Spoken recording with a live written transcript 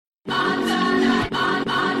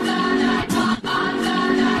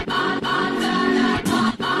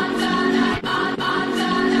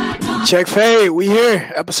Check fade. We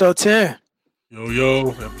here. Episode 10. Yo,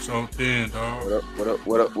 episode 10, dog.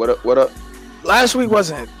 What up? Last week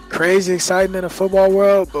wasn't crazy exciting in the football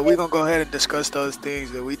world, but we're going to go ahead and discuss those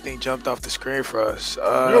things that we think jumped off the screen for us. There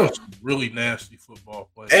was some really nasty football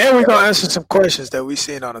plays. And we're going to answer some questions that we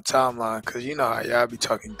seen on the timeline because you know how y'all be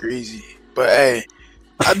talking greasy. But hey,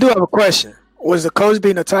 I do have a question. Was the Colts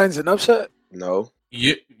beating the Titans an upset? No.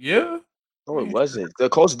 Yeah. No, it wasn't. The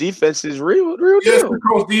Colts defense is real Yes, deal. the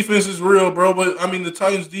Colts defense is real, bro. But I mean, the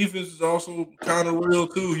Titans defense is also kind of real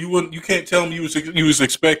too. You can't tell me you was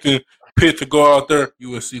expecting Pitt to go out there.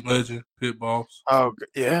 USC legend, Pitt Boss. Oh,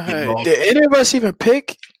 yeah. Pitt Hey, Boss. did any of us even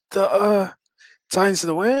pick the Titans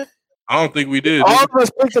to win? I don't think we did. All of us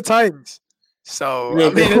picked the Titans. So, Yeah,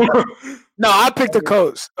 I mean, bro. no, I picked the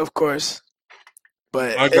Colts, of course.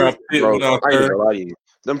 But I got Pitt Bro, went out I ain't there. gonna lie to you.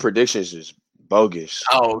 Them predictions is bogus.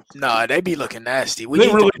 oh no, they be looking nasty. We They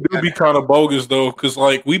need to really be do better be kind of bogus though, because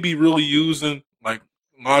like we be really using like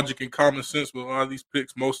logic and common sense with a lot of these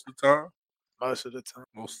picks most of the time. most of the time.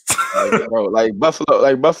 Most. Like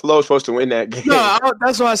Buffalo's supposed to win that game. No,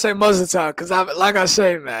 that's why I say most of the time. Because like I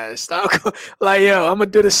say, man, stop. Like yo, I'm gonna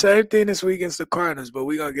do the same thing this week against the Cardinals, but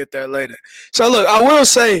we gonna get there later. So look, I will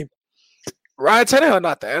say, Ryan Tannehill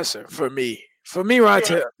not the answer for me. For me,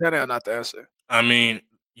 Ryan Tannehill not the answer. I mean,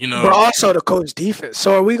 you know, But also the coach defense.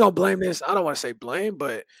 So are we gonna blame this? I don't want to say blame,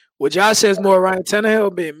 but would y'all say it's more Ryan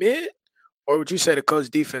Tannehill being mid, or would you say the coach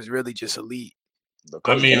defense really just elite? The I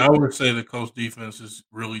Colts mean, I defense- would say the Colts defense is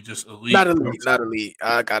really just elite. Not elite.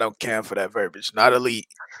 I don't care for that verbiage. Not elite.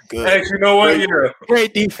 Good. Actually, you know what? Yeah,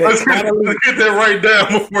 Great defense. Not elite. let's get that right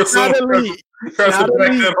down before Not someone elite. tries to Not back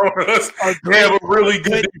elite. that on us. A They have a really good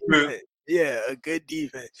good defense. defense. Yeah, a good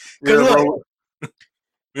defense. Yeah, Because bro. look,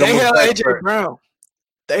 We they almost held got AJ back. Brown.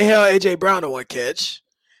 They held AJ Brown to one catch.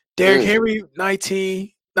 Derrick Henry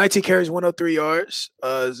 19 carries, 103 yards,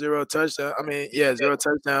 0 touchdown. Zero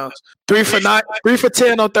touchdowns. 3 for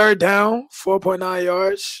 10 on third down, 4.9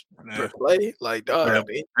 yards per Yeah. play. Like dog, Yeah. I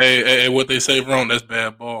mean, Hey, what they say wrong? That's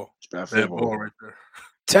bad ball. It's bad Bad football. ball right there.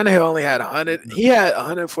 Tannehill only had 100. He had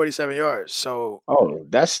 147 yards. So Oh,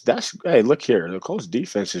 that's hey, look here. The Colts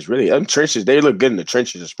defense is really them trenches. They look good in the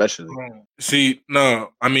trenches, especially. See,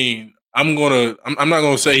 no, I mean, I'm not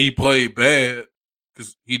gonna say he played bad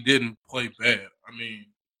because he didn't play bad. I mean,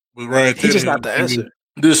 with Ryan he's just Tannehill, not the I mean, answer.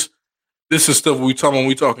 This is stuff we talking when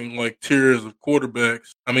we talking like tiers of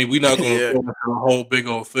quarterbacks. I mean, we're not gonna Yeah. go into the whole big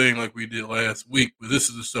old thing like we did last week, but this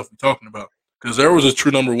is the stuff we're talking about because there was a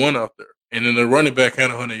true number one out there, and then the running back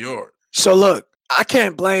had 100 yards. So look, I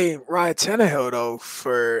can't blame Ryan Tannehill though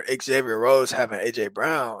for Xavier Rhodes having AJ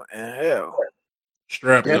Brown and hell.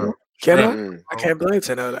 Strap Yeah. in. Can I? Mm-mm. I can't blame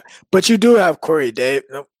Tannehill. But you do have Corey Davis.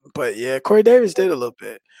 No, but yeah, Corey Davis did a little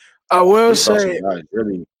bit. I will We saw say, some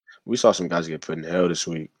guys we saw some guys get put in hell this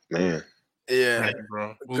week, man. yeah. Thank you,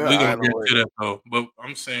 bro. We Good gonna island get work. to that though. But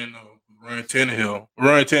I'm saying though, Ryan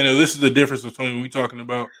Tannehill. This is the difference between when we talking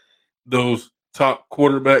about those top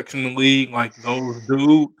quarterbacks in the league, like those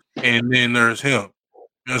dudes, and then there's him.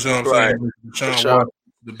 You know what I'm Right. saying? Deshaun sure. Watson,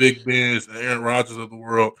 the Big Bens, the Aaron Rodgers of the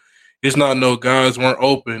world. It's not no guys weren't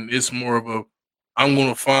open. It's more of a I'm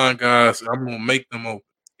gonna find guys and I'm gonna make them open.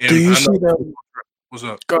 And Do you I see know them? what's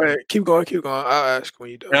up. Go ahead. Keep going. I'll ask when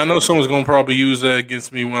you do. And I know someone's gonna probably use that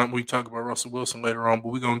against me when we talk about Russell Wilson later on, but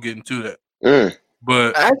we're gonna get into that. Mm.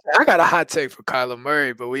 But I got a hot take for Kyler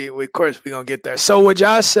Murray, but we of course we gonna get there. So would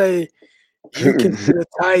y'all say you can see the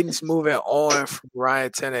Titans moving on from Ryan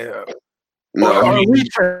Tannehill? No, Or I mean- are we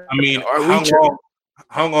tripping? I mean, Are we how tripping? long?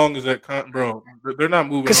 How long is that, bro? They're not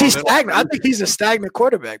moving. Because on. he's They're- stagnant. I think he's a stagnant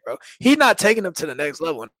quarterback, bro. He's not taking them to the next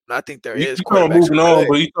level. And I think there You is talking about quarterbacks. moving who on, could.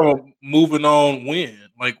 but you talking about moving on when?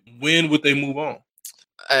 Like when would they move on?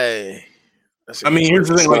 Hey, that's a I mean, good here's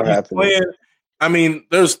the thing: It's like not he's happening. playing. I mean,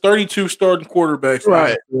 there's 32 starting quarterbacks,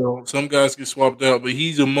 Right. Some guys get swapped out, but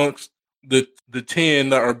he's amongst the 10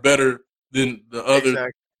 that are better than the other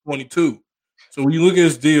Exactly. 22. So when you look at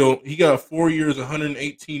his deal, he got 4 years,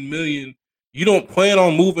 118 million. You don't plan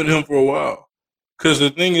on moving him for a while, because the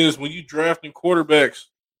thing is, when you drafting quarterbacks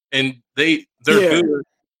and they're Yeah. good,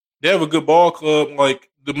 they have a good ball club. Like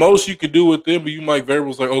the most you could do with them, but you might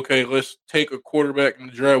variables like, okay, let's take a quarterback in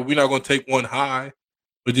the draft. We're not going to take one high,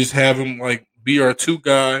 but just have him like be our 2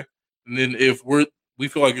 guy, and then if we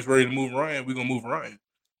feel like it's ready to move Ryan, we're gonna move Ryan.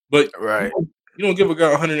 But Right. you don't give a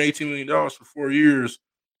guy $118 million for 4 years,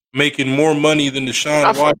 making more money than Deshaun I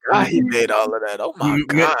Watson. forgot he made all of that. Oh my You-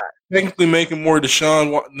 god. Technically, making more than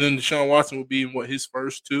Deshaun Watson would be in his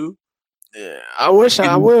first 2. Yeah. I will say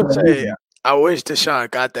I wish Deshaun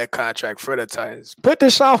got that contract for the Titans. Put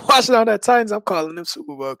Deshaun Watson on that Titans. I'm calling them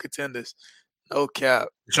Super Bowl contenders. No cap.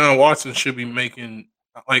 Deshaun Watson should be making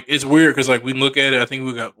Like it's weird because like we look at it, I think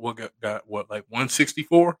we got like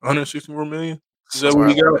 164 million. Is that what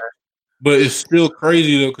we got? But it's still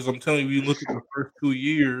crazy though because I'm telling you, look at the first 2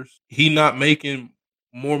 years, he not making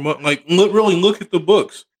more money. Like really look at the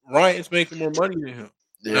books. Ryan's making more money than him.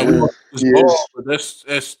 Yeah, Now, but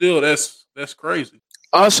that's crazy.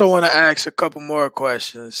 I also want to ask a couple more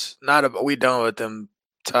questions. Not about we done with them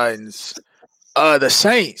Titans. The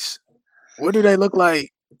Saints. What do they look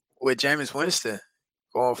like with Jameis Winston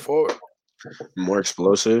going forward? more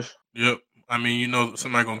explosive. Yep. I mean,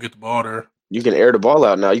 somebody gonna get the ball there. You can air the ball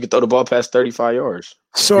out now. You can throw the ball past 35 yards.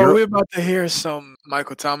 So are we about to hear some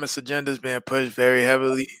Michael Thomas agendas being pushed very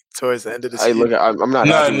heavily towards the end of the season? Look, I'm not Not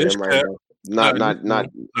happy in with this him right now.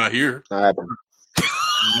 Not here. Not happy.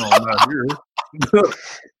 No, not here.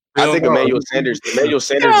 I think Emmanuel Sanders. Emmanuel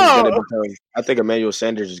Sanders is going to become. I think Emmanuel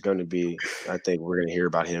Sanders is going to be. I think we're going to hear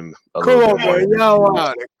about him. Come on,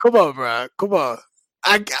 bro. Come on, bro. Come on.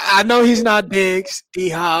 I know he's not Diggs,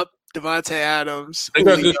 D-Hop, Devontae Adams. They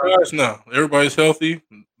got good guys now. Everybody's healthy.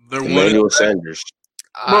 They're Emmanuel Sanders.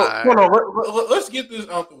 Bro, hold on. Let's get this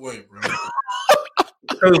out the way, bro.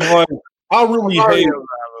 Because like, I really hate.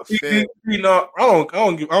 I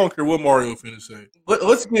don't care what Mario finna say.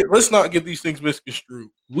 Let's not get these things misconstrued.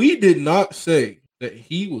 We did not say that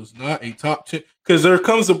he was not a top 10 because there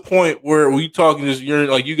comes a point where we talking this. You're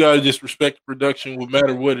like you gotta just respect the production, no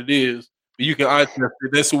matter what it is. But you can eye test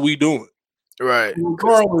it. That's what we doing, right?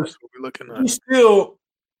 Regardless, we're looking at. He's still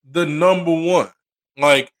the number one.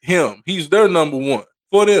 Like him, he's their number one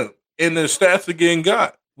for them, and the stats are getting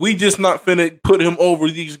got. We just not finna put him over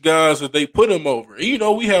these guys that they put him over.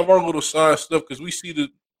 And, we have our little side stuff because we see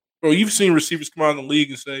you've seen receivers come out in the league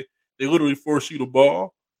and say they literally force you the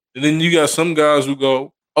ball. And then you got some guys who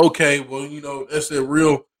go, okay, well, that's a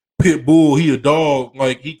real pit bull. He a dog.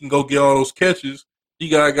 Like, he can go get all those catches. You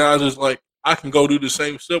got guys that's like, I can go do the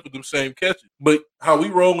same stuff with them same catches. But how we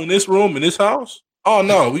roll in this room, in this house? Oh,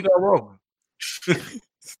 no, we not rolling.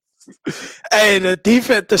 Hey,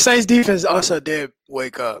 the Saints defense also did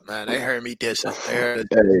wake up, man. They heard me dissing.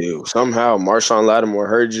 Hey, somehow Marshawn Lattimore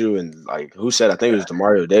heard you, and like who said? I think it was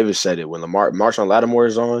Demario Davis said it. When Marshawn Lattimore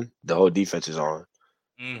is on, the whole defense is on.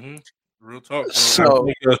 Mm-hmm. Real talk. Bro. So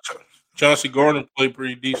Chauncey Gardner played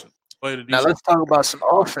pretty decent. Now let's talk about some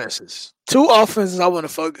offenses. 2 offenses I want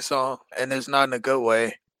to focus on, and it's not in a good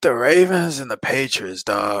way. The Ravens and the Patriots,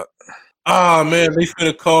 dog. Ah, man, they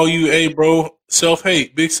finna call you, hey, bro,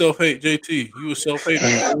 self-hate, big self-hate, JT. You a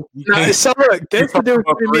self-hater. So look, there's the difference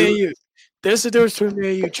between me and you. There's the difference between me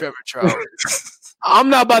and you, Trevor Trout. I'm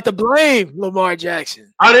not about to blame Lamar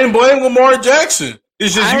Jackson. I didn't blame Lamar Jackson.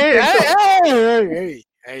 It's just hey.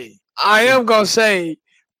 I am going to say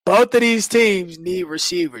both of these teams need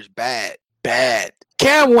receivers bad.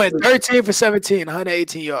 Cam went 13 for 17,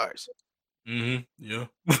 118 yards. Mm-hmm. Yeah.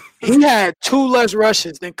 He had 2 less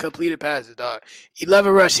rushes than completed passes, dog.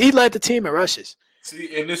 11 rushes. He led the team in rushes.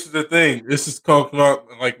 See, and this is the thing. This is talking about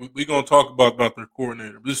like we're gonna talk about their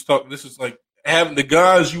coordinator. This is like having the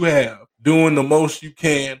guys you have doing the most you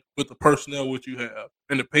can with the personnel what you have,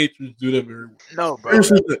 and the Patriots do that very well. No, bro.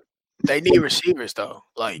 They need receivers though.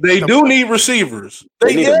 Like they do need receivers.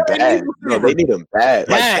 They need them bad. No, they need them bad.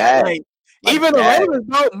 Like even the Ravens,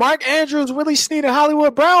 bro. Mark Andrews really sneaking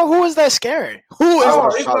Hollywood Brown. Who is that scary? Who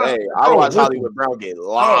is? I watch Hollywood Brown get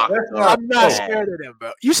locked. I'm not scared of them,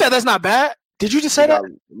 bro. You said that's not bad. Did you just say that?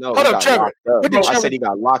 No. Hold up, Trevor. I said he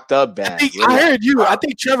got locked up bad. I heard you. I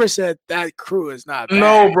think Trevor said that crew is not bad.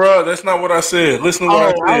 No, bro. That's not what I said. Listen to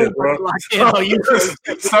what I said, bro.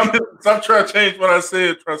 Stop trying to change what I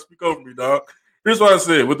said. Try to speak over me, dog. Here's what I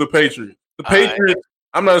said with the Patriots. The Patriots,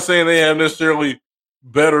 I'm not saying they have necessarily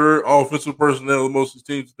better offensive personnel than most of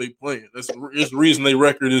the teams that they play. That's the reason their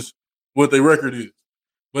record is what their record is.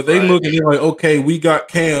 But they look at it like, okay, we got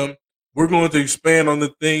Cam. We're going to expand on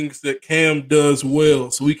the things that Cam does well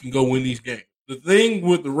so we can go win these games. The thing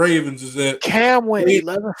with the Ravens is that Cam went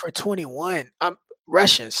 11 for 21. I'm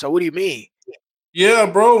rushing. So what do you mean? Yeah,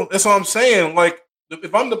 bro. That's what I'm saying. Like,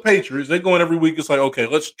 if I'm the Patriots, they're going every week. It's like, okay,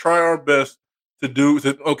 let's try our best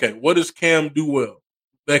okay, what does Cam do well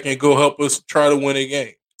that can go help us try to win a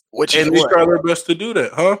game? And they try their best to do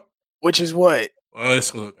that, huh? Which is what? Well,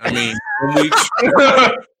 let's look. I mean,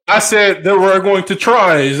 I said they were going to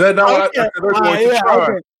try. Is that not what I said? They're going to try.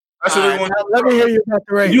 Okay. I said they're going to let me hear you about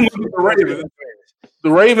the Ravens. You look at the Ravens.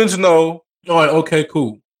 The Ravens know. All right, okay,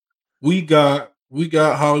 cool. We got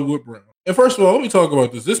Hollywood Brown. And first of all, let me talk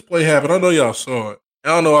about this. This play happened. I know y'all saw it. I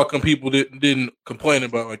don't know how come people didn't complain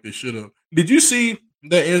about it like they should have. Did you see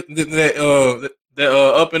that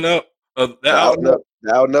up and up? Out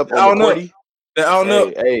and up on the 40? That I don't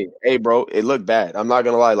know. Hey, bro, it looked bad. I'm not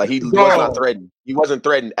gonna lie. Like he was not threatened. He wasn't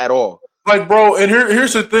threatened at all. Like, bro, and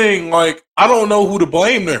here's the thing. Like, I don't know who to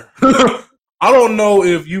blame there. I don't know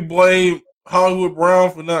if you blame Hollywood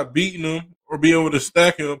Brown for not beating him or being able to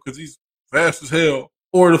stack him because he's fast as hell,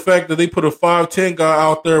 or the fact that they put a 5'10" guy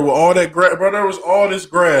out there with all that grass. Bro, there was all this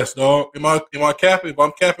grass, dog. Am I capping? If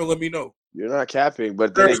I'm capping, let me know. You're not capping,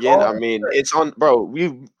 but then again, I mean, it's on, bro.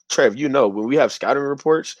 Trev, you know, when we have scouting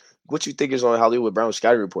reports, what you think is on Hollywood Brown's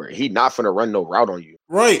scouting report? He not finna run no route on you,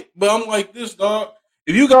 right? But I'm like this, dog.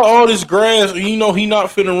 If you got all this grass and you know he not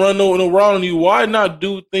finna run no route on you, why not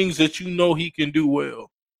do things that you know he can do well?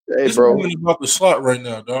 Hey, it's bro, about the slot right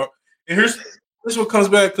now, dog. And this what comes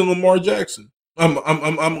back to Lamar Jackson. I'm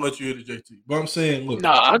gonna let you hit it, JT. But I'm saying, look. No,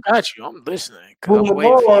 I got you. I'm listening. Well, I'm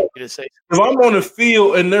waiting for you to say. If I'm on the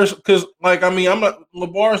field and there's because, like, I mean,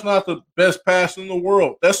 Lamar's not the best passer in the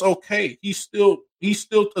world. That's okay. He's still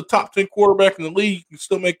the top 10 quarterback in the league. He can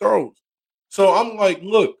still make throws. So I'm like,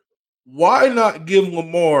 look, why not give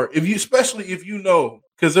Lamar especially if you know,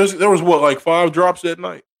 because there was like 5 drops that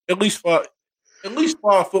night. At least 5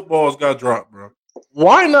 footballs got dropped, bro.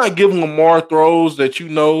 Why not give Lamar throws that you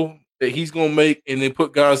know that he's going to make and then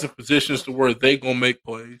put guys in positions to where they going to make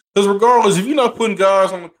plays? Because regardless, if you're not putting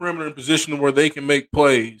guys on the perimeter in position to where they can make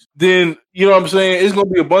plays, then, you know what I'm saying, it's going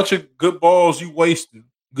to be a bunch of good balls you wasting,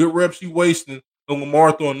 good reps you wasting, and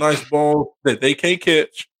Lamar throwing nice balls that they can't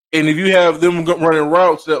catch. And if you have them running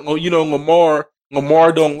routes that, you know,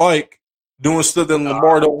 Lamar don't like, doing stuff that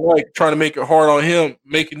Lamar don't like, trying to make it hard on him,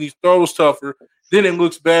 making these throws tougher, then it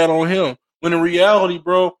looks bad on him. When in reality,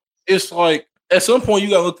 bro, it's like, at some point, you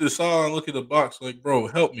got to look to the side and look at the box like, bro,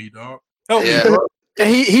 help me, dog. Help me, bro.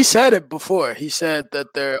 He said it before. He said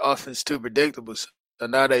that their offense is too predictable. So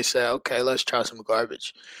now they say, okay, let's try some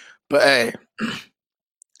garbage. But, hey,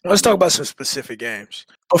 let's talk about some specific games.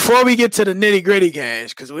 Before we get to the nitty-gritty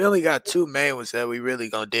games, because we only got 2 main ones that we really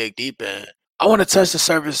going to dig deep in, I want to touch the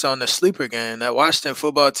surface on the sleeper game. That Washington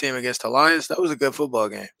football team against the Lions, that was a good football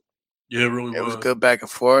game. Yeah, it really was. It was good back and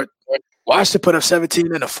forth. Washington put up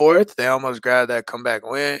 17 in the 4th. They almost grabbed that comeback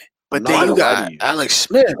win. But then you got Alex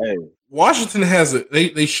Smith. Hey. Washington has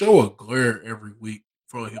they show a glare every week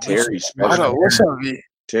for him. Terry's special. What's up, V?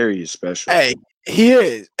 Terry is special. Hey, he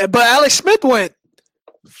is. But Alex Smith went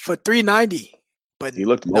for 390, but he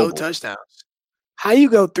looked mobile. No touchdowns. How you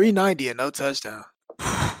go 390 and no touchdown?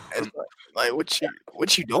 Like what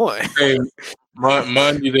you doing? Hey,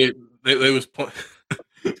 mind you, they was playing.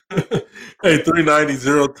 Hey, 390,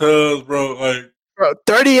 0 tubs, bro. Like, bro,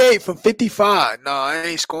 38 for 55. No, I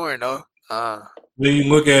ain't scoring though. Then you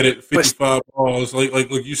look at it, 55 balls.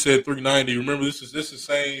 Like you said, 390. Remember, this is the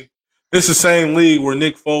same league where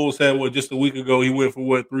Nick Foles had just a week ago. He went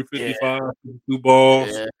for 355, 2 balls.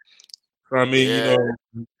 Yeah. So, I mean, you know,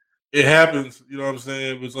 it happens. You know what I'm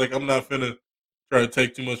saying? It's like I'm not finna try to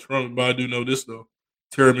take too much from it, but I do know this though.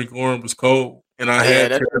 Terry McLaurin was cold, and I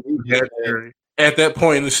had Terry. At that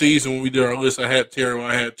point in the season when we did our list, I had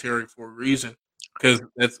Terry for a reason because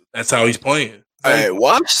that's how he's playing. Hey,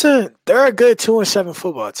 Washington, they're a good 2-7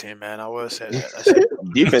 football team, man. I will say that.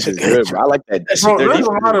 Defense is good, bro. I like that. Bro,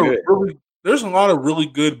 there's a lot of really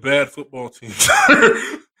good bad football teams.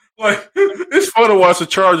 Like, it's fun to watch the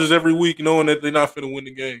Chargers every week knowing that they're not going to win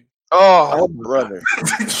the game. Oh, brother.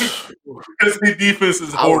 Because the defense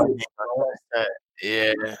is horrible.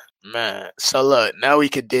 Yeah, man. So, look, now we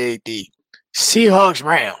can dig deep. Seahawks,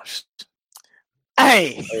 Rams.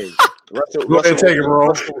 Hey. Russell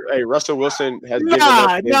Wilson has given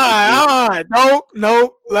up.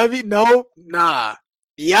 Nah.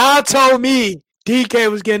 Y'all told me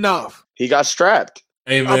DK was getting off. He got strapped.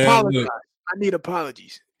 Hey, man. Apologize. I need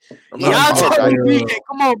apologies. Y'all told me DK.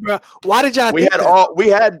 Come on, bro. Why did y'all? We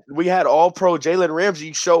had all pro Jalen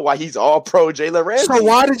Ramsey show why he's all pro Jalen Ramsey. So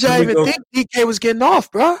why did y'all even think DK was getting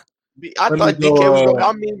off, bro? I thought DK was going.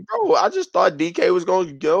 I mean, bro, I just thought DK was going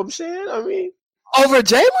to go. I'm saying, I mean, over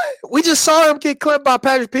Jalen, we just saw him get clipped by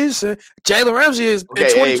Patrick Peterson. Jalen Ramsey is in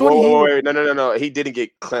 2020. No. He didn't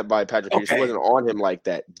get clipped by Patrick Peterson. He wasn't on him like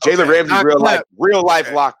that. Jalen Ramsey, real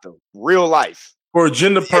life locked him. Real life. For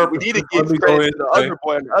agenda purposes, we need to give credit to the other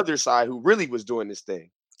boy on the other side who really was doing this thing.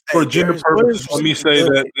 For agenda purposes, let me say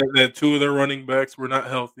that 2 of their running backs were not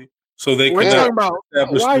healthy. So they we're talking about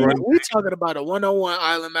we talking about a 1-on-1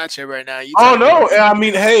 island matchup right now. No, I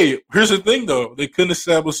mean, hey, here's the thing though. They couldn't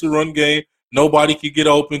establish a run game. Nobody could get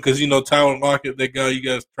open because Tyler Lockett, that guy you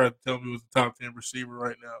guys tried to tell me was the top 10 receiver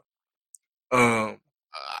right now.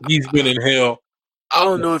 He's been in hell. I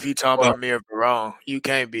don't know if you're talking about me or wrong. You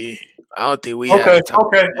can't be. I don't think we Okay.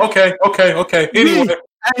 Anyway,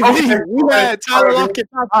 we had Tyler Lockett.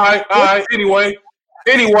 All right. Anyway,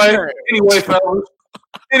 Anyway, fellas.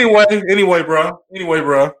 Anyway,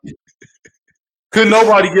 bro. Couldn't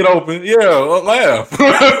nobody get open? Yeah, laugh,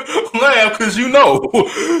 laugh, because you know.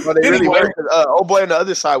 Well, they really were. Old boy on the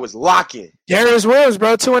other side was locking. Darius Williams,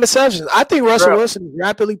 bro, 2 interceptions. I think Russell Wilson is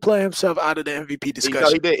rapidly playing himself out of the MVP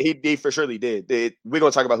discussion. He did. He for surely did. We're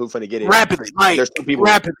gonna talk about who's finna get it rapidly. Like there's 2 people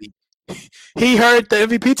rapidly. He heard the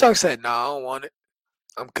MVP talk. Said, "No, I don't want it.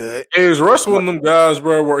 I'm good." Hey, is Russell one of them guys,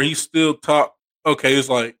 bro, where he's still top? Okay, it's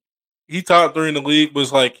like. He top 3 in the league, but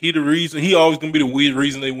it's like he always gonna be the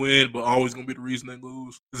reason they win, but always gonna be the reason they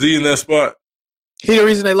lose. Is he in that spot? He the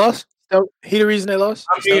reason they lost? He the reason they lost?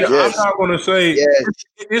 I mean, yes. I'm not gonna say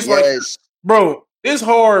it's like, bro, it's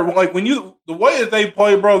hard. Like when the way that they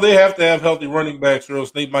play, bro, they have to have healthy running backs or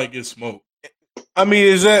else they might get smoked. I mean,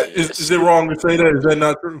 is it wrong to say that? Is that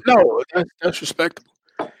not true? No, that's respectable.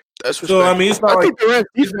 So I mean, it's not like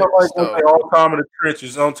they're all time in the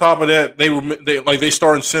trenches. On top of that, they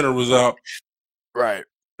starting center was out. Right.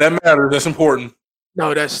 That matters. That's important.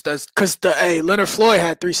 No, that's because Leonard Floyd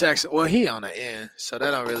had 3 sacks. Well, he on the end, so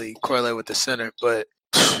that don't really correlate with the center. But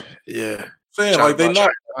yeah, saying like they're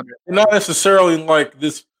not necessarily like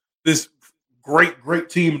this great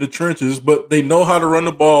team in the trenches, but they know how to run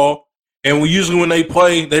the ball. And usually when they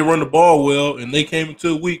play, they run the ball well. And they came into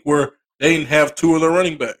a week where they didn't have 2 of their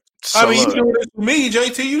running backs. So, I mean, you doing this for me,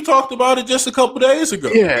 JT. You talked about it just a couple days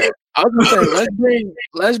ago. Yeah, I was gonna say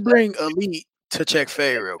let's bring Elite to check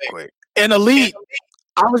Faye real quick. And Elite,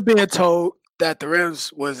 I was being told that the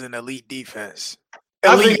Rams was an elite defense.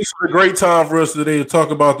 I think it's a great time for us today to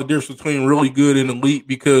talk about the difference between really good and elite,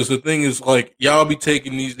 because the thing is, like, y'all be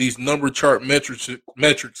taking these number chart metrics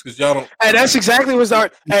because y'all don't. Hey, that's exactly what's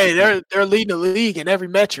they're leading the league in every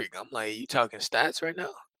metric. I'm like, you talking stats right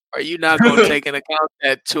now? Are you not going to take into account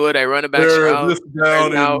that 2 of their running backs are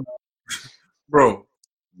out? Bro.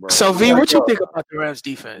 So V, what you think about the Rams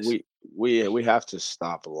defense? We have to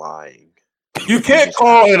stop lying. You can't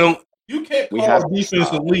call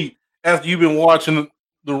defense elite after you've been watching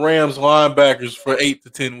the Rams linebackers for 8 to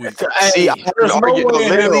 10 weeks. See, I had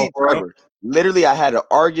literally, I had an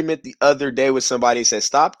argument the other day with somebody who said,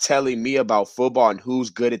 "Stop telling me about football and who's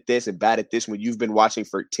good at this and bad at this when you've been watching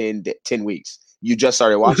for 10 weeks. You just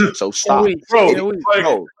started watching, so stop."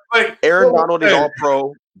 Aaron Donald is all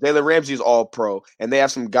pro. Jalen Ramsey is all pro, and they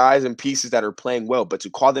have some guys and pieces that are playing well. But to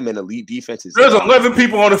call them an elite defense is there's 11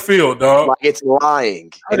 people on the field, dog. Like, it's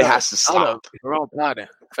lying, and it has to stop. We're all plotting.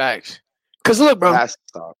 Facts. Because look, bro, it has to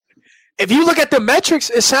stop. If you look at the metrics,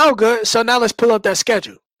 it sounds good. So now let's pull up that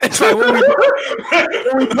schedule. It's like, what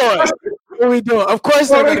are we doing? Of course,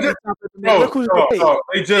 they're going to be top of the league.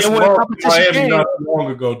 They just won Miami not too long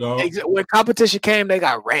ago, dog. When competition came, they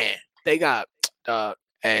got ran. They got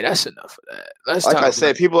hey, that's enough of that. Like I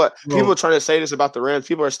said, people are trying to say this about the Rams.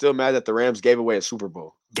 People are still mad that the Rams gave away a Super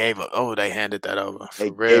Bowl. They handed that over. They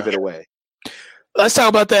gave it away. Let's talk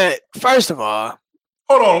about that. First of all,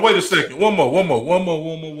 hold on, wait a second. One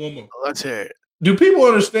more. Let's hear it. Do people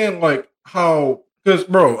understand like how? Because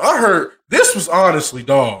bro, I heard this was honestly,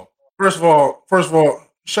 dog. First of all,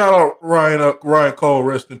 shout out Ryan Cole,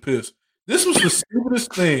 rest in peace. This was the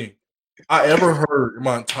stupidest thing I ever heard in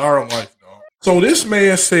my entire life, dog. So this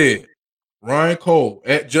man said, Ryan Cole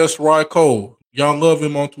at Just Ryan Cole. Y'all love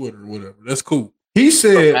him on Twitter or whatever. That's cool. He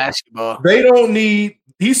said they don't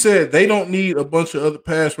need a bunch of other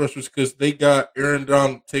pass rushers because they got Aaron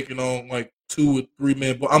Donald taking on like 2 or 3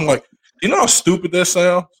 men. But I'm like, you know how stupid that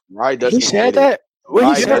sounds? Right? He said that.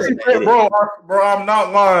 Well, he said bro, I'm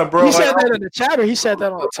not lying, bro. He said that in the chat, or he said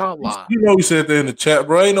that on the timeline. You know, he said that in the chat,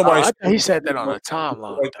 bro. Ain't nobody. He said that on the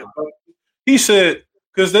timeline. He said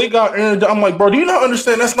because they got Aaron. I'm like, bro, do you not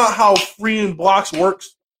understand? That's not how freeing blocks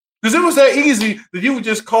works. Because it was that easy that you would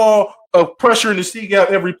just call a pressure in the C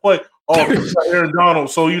gap every play. Oh, Aaron Donald.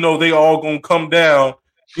 So you know they all gonna come down.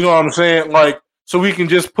 You know what I'm saying? Like, so we can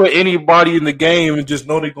just put anybody in the game and just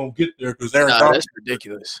know they're gonna get there because Aaron Donald. That's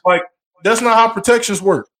ridiculous. Like. That's not how protections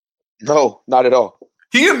work. No, not at all.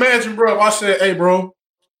 Can you imagine, bro, if I said, hey, bro,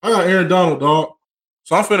 I got Aaron Donald, dog.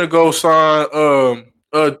 So I'm finna go sign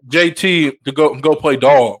JT to go play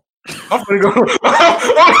dog. I'm finna go.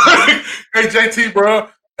 Hey, JT, bro.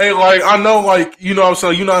 Hey, like, I know, like, you know what I'm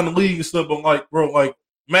saying, you're not in the league and stuff, but, like, bro, like,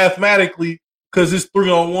 mathematically, because it's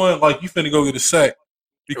 3-on-1, like, you finna go get a sack.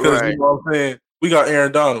 Because, you know what I'm saying, we got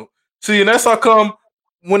Aaron Donald. See, and that's how come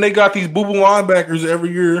when they got these boo-boo linebackers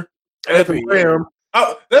every year, at the Rams,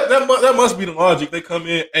 that must be the logic. They come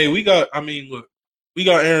in, hey, we got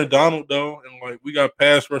Aaron Donald though, and like we got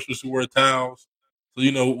pass rushers who wear towels, so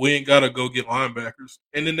you know we ain't gotta go get linebackers,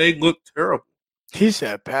 and then they look terrible. He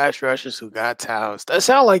said pass rushers who got towels. That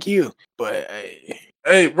sound like you, but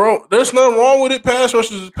Hey, bro, there's nothing wrong with it. Pass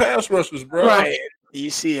rushers is pass rushers, bro. right. You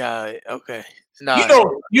see how okay. No,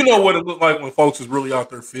 You know what it looked like when folks is really out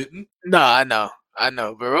there fitting. No, I know.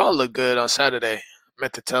 But we all look good on Saturday. I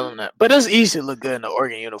meant to tell him that. But it's easy to look good in the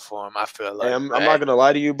Oregon uniform, I feel like. Hey, I'm not gonna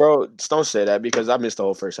lie to you, bro. Don't say that because I missed the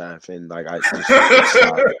whole first half and like I just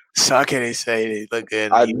so I can't even say they look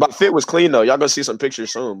good. my fit was clean though. Y'all gonna see some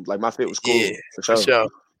pictures soon. Like my fit was cool for sure.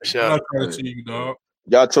 I'm not trying to see you, dog.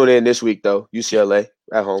 Y'all tune in this week though. UCLA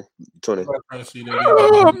at home. Tune in. I'm not trying to see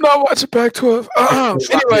that. I'm not watching Pac-12.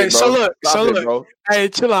 Anyway, so look. Bro. Hey,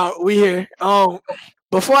 chill out. We here.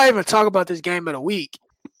 Before I even talk about this game of the week,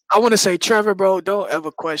 I want to say, Trevor, bro, don't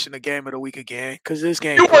ever question the game of the week again, because this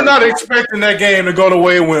game. You were not expecting that game to go the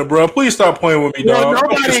way it went, bro. Please stop playing with me, dog.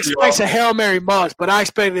 Nobody expects a Hail Mary Moss, but I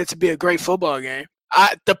expected it to be a great football game.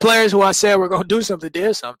 The players who I said were going to do something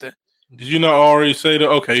did something. Did you not already say that?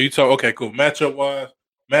 Okay, okay, cool. Matchup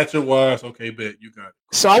wise, okay, bet you got it.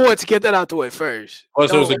 So I wanted to get that out the way first.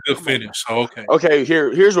 Plus, it was a good finish. So okay. Okay,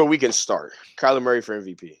 here's where we can start. Kyler Murray for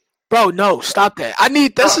MVP. Bro, no, stop that.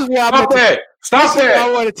 This is where Stop that.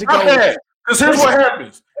 I wanted to go. Because here's what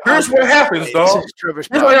happens. Here's what happens, dog. Here's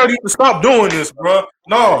why y'all need to stop doing this, bro.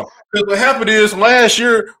 No, because what happened is last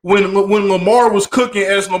year when Lamar was cooking,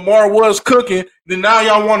 then now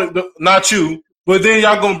y'all want to, not you, but then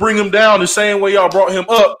y'all gonna bring him down the same way y'all brought him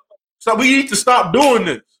up. So we need to stop doing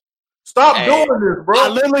this. Stop doing this, bro. I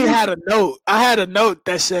literally had a note. I had a note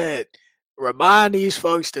that said, remind these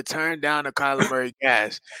folks to turn down the Kyler Murray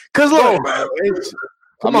gas. Because look, bro,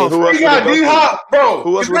 come on. Who else we got D-Hop,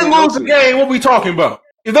 bro. If they lose the game, what we talking about?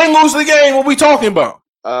 What we talking about?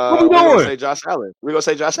 What we doing? We're going to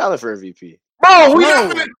say Josh Allen for MVP. Bro,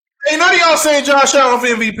 ain't none of y'all saying Josh Allen for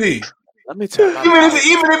MVP. Let me tell you.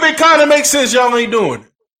 Even if it kind of makes sense, y'all ain't doing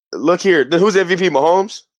it. Look here. Who's MVP?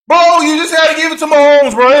 Mahomes? Bro, you just had to give it to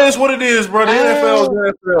Mahomes, bro. It is what it is, bro. The NFL is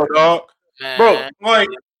the NFL, dog.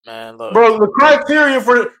 Bro, the criteria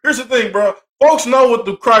for – here's the thing, bro. Folks know what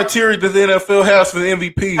the criteria that the NFL has for the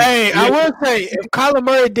MVP. Hey, I will say, if Kyler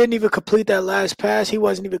Murray didn't even complete that last pass, he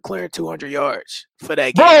wasn't even clearing 200 yards for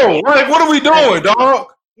that game. Bro, like, what are we doing,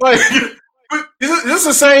 dog? Like, is this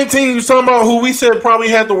the same team you're talking about who we said probably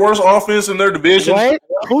had the worst offense in their division? What?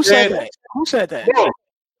 Who said that? Bro,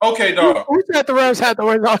 okay, dog. Who said the Rams had the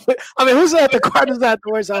worst offense? I mean, who said the Cardinals had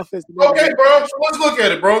the worst offense? Okay, bro. So let's look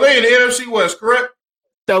at it, bro. They in the NFC West, correct?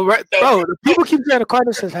 The people keep saying the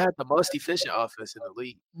Cardinals has had the most efficient offense in the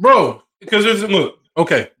league. Bro, because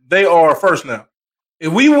they are first now.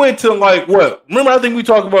 If we went to remember I think we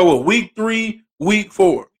talked about week 3, week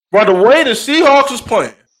 4. Bro, the way the Seahawks was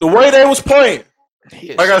playing, the way they was playing,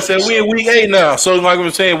 like I said, we in week 8 now. So like I'm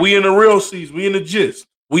saying, we in the real season, we in the gist.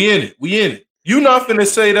 We in it. You not finna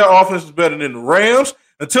say that offense is better than the Rams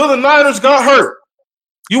until the Niners got hurt.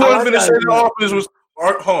 You wasn't finna say the offense was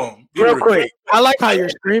home. Real quick, I like how you're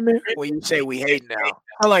screaming when you say we hating now.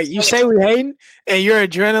 I like you say we hating, and your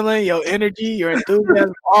adrenaline, your energy, your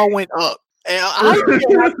enthusiasm all went up. And I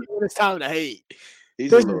get happy when it's time to hate.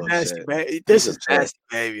 This is nasty, baby. This is nasty,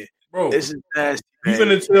 baby. Bro, this is nasty. You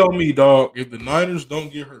finna tell me, dog, if the Niners don't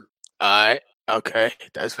get hurt. All right, okay,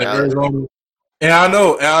 that's valid. And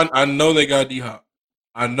I know they got D-Hop.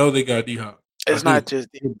 It's not just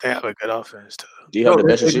they have a good offense too. D-Hop the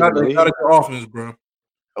best receiver in the league. They got a good offense, bro.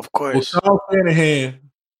 Of course. With Kyle Shanahan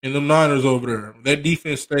and the Niners over there, that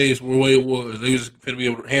defense stays the way it was. They was going to be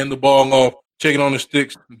able to hand the ball off, check it on the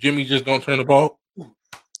sticks. Jimmy just don't turn the ball. I'm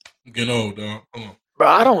getting old, dog. Come on.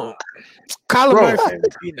 Bro, Kyler Murray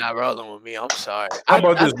is not rolling with me. I'm sorry. How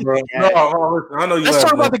about this, bro? No, listen, I know you. Let's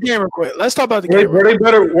talk about the game real quick. Were they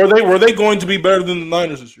better? Were they going to be better than the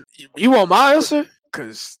Niners this year? You want my answer?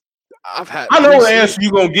 Because I know the answer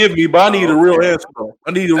you're gonna give me, but I need a real answer. Bro.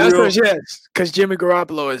 I need a real answer. Yes, because Jimmy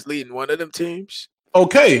Garoppolo is leading one of them teams.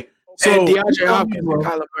 Okay, so and DeAndre Hopkins and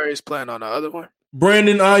Kyler Murray is playing on the other one.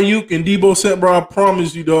 Brandon Ayuk and Debo Samuel, bro, I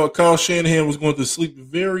promise you, dog, Kyle Shanahan was going to sleep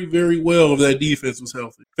very, very well if that defense was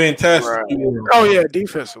healthy. Fantastic. Right. Oh, yeah,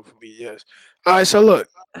 defensively, yes. All right, so look.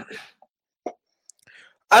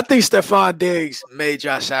 I think Stephon Diggs made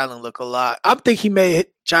Josh Allen look a lot. I think he made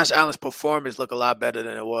Josh Allen's performance look a lot better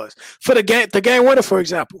than it was. For the game winner, for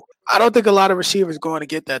example, I don't think a lot of receivers going to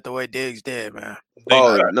get that the way Diggs did, man.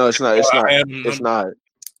 No, it's not. It's not.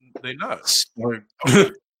 They not.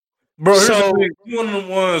 Bro, he's one of the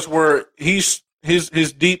ones where his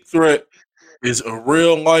deep threat is a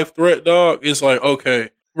real life threat, dog. It's like, okay,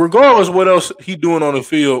 regardless of what else he doing on the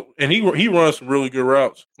field, and he runs some really good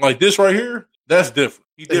routes. Like this right here, that's different.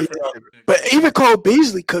 He's different. But even Cole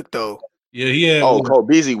Beasley cooked though. Yeah, he had. Cole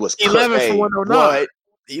Beasley was 11 for 109.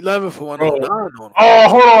 11 for Bro. 109 on him. Oh,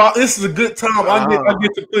 hold on. This is a good time. I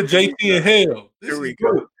get to put JT in hell. This Here we is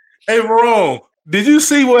go. good. Hey, Verone, did you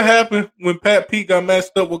see what happened when Pat Pete got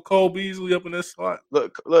matched up with Cole Beasley up in that slot?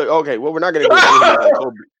 Look. Okay. Well, we're not gonna get into like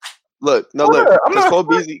Cole. Look. Because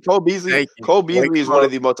Cole Beasley is one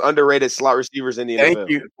of the most underrated slot receivers in the NFL. Thank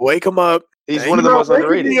you. Wake him up. He's one of the most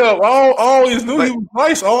underrated. I always knew he was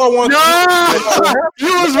nice. All I wanted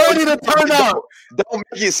you was ready to turn up. Don't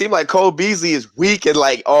make it seem like Cole Beasley is weak and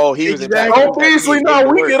like, he was Cole Beasley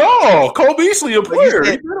not weak at all. Cole Beasley a player.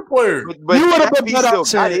 He's been a player. But you would have been better still off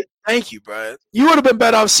saying, thank you, bro. You would have been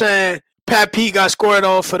better off saying Pat Pete got scored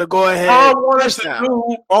on for the go-ahead. All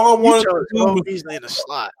I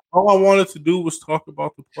wanted to do was talk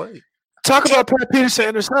about the play. Talk about Pat Peterson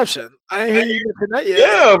interception. I didn't hear you mention that yet.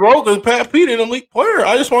 Yeah, bro, because Pat Pete an elite player.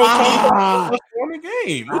 I just want to talk about the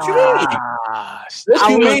game. What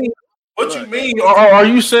you mean? What you mean? Are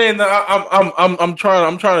you saying that I'm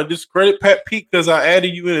trying to discredit Pat Pete because I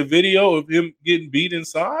added you in a video of him getting beat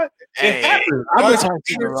inside? Hey, I'm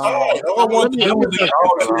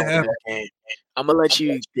gonna let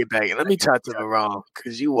you get back. Let me talk to Verone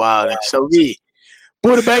because you wild. So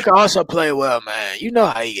Budda Baker also played well, man. You know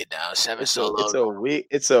how you get down 7 solo.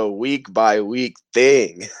 It's a week by week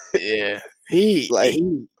thing. Yeah,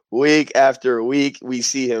 week after week, we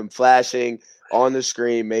see him flashing on the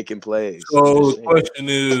screen, making plays. So the question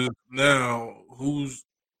is now, who's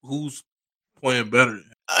playing better?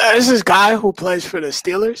 This is guy who plays for the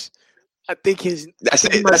Steelers. I think that's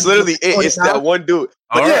it. That's literally it. It's that one dude.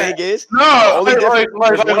 But the thing is,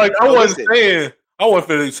 I wasn't saying. I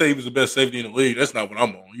wasn't finna say he was the best safety in the league. That's not what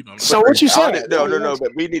I'm on. You know. So what you saying? No.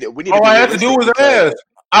 But we need. All I have to do was ask.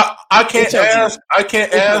 I can't ask. I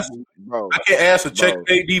can't ask to check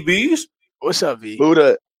their DBs. What's up, V?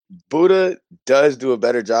 Budda does do a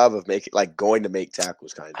better job of going to make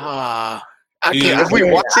tackles, kind of. Okay.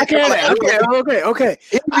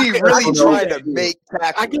 He'd be really trying to make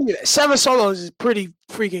tackles. I give you that. 7 solos is pretty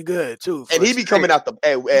freaking good too. And he'd be coming out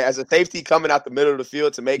as a safety, coming out the middle of the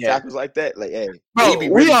field to make tackles like that. Bro,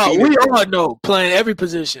 we all know playing every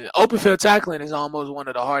position. Open field tackling is almost one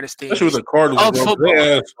of the hardest things. Especially with the Cardinals.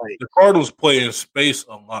 The Cardinals play in space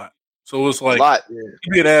a lot, so it's like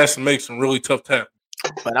you get asked to make some really tough tackles.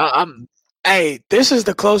 But this is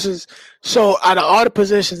the closest. So out of all the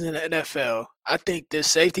positions in the NFL, I think this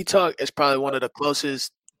safety talk is probably one of the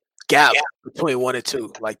closest gap between 1 and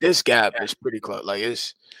 2. Like this gap is pretty close. Like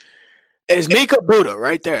it's Mika Budda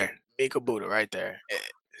right there.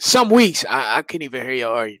 Some weeks I can't even hear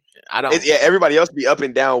your argument. I don't. Everybody else be up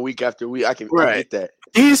and down week after week. I get that.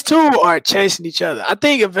 These two are chasing each other. I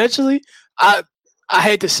think eventually, I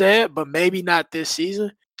hate to say it, but maybe not this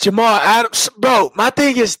season. Jamal Adams, bro, my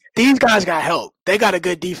thing is these guys got help. They got a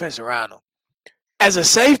good defense around them. As a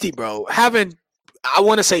safety, bro, I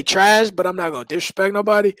want to say trash, but I'm not going to disrespect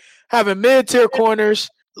nobody. Having mid-tier corners,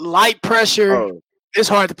 light pressure, it's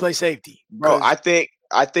hard to play safety. Bro, I think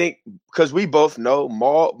because we both know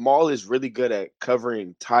Maul is really good at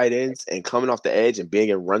covering tight ends and coming off the edge and being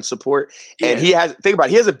in run support. Yeah. And he hasn't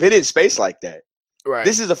been in space like that. Right.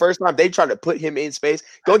 This is the first time they trying to put him in space.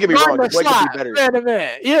 Don't get me wrong, the boy could be better.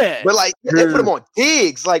 Man. Yeah. But they put him on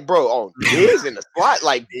Diggs, on Diggs in the slot.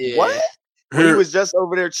 What? He was just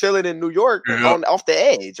over there chilling in New York off the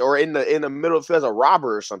edge or in the middle of the field as a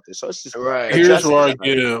robber or something. So it's just Here's where I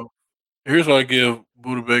give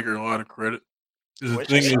Budda Baker a lot of credit. The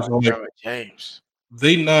thing is, James.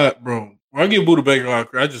 They not, bro. When I give Budda Baker a lot of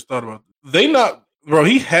credit, I just thought about this. They not, bro.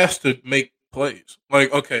 He has to make plays.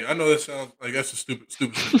 Okay, I know that sounds like that's a stupid.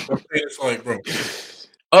 It's bro,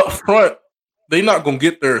 up front, they not gonna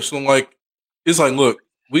get there. So it's look,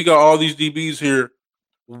 we got all these DBs here.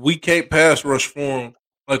 We can't pass rush for them.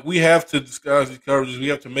 We have to disguise these coverages. We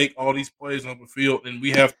have to make all these plays on the field, and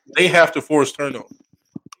they have to force turnover.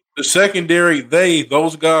 The secondary,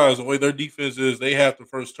 those guys, the way their defense is, they have to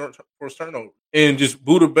force turnover. And just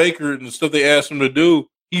Budda Baker and the stuff they asked him to do,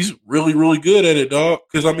 he's really, really good at it, dog.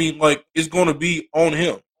 Because, it's going to be on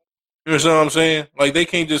him. You understand what I'm saying? They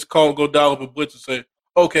can't just go dial up a blitz and say,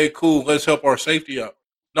 okay, cool, let's help our safety out.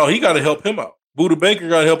 No, he got to help him out. Budda Baker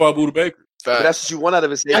got to help out Budda Baker. But that's what you want out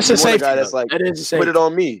of a safety. That's a safety. Guy that's put it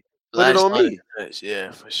on me. Put it on me.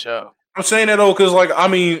 Yeah, for sure. I'm saying that, though, because,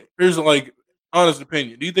 here's, honest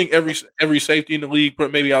opinion. Do you think every safety in the league,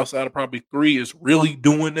 maybe outside of probably 3, is really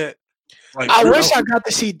doing that? I wish I got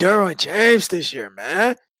to see Derwin James this year,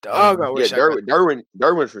 man. Dog, I wish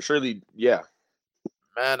Derwin for surely, yeah.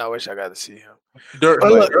 Man, I wish I got to see him.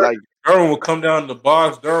 Derwin will come down in the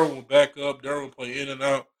box. Derwin will back up. Derwin will play in and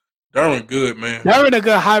out. Derwin good, man. Derwin a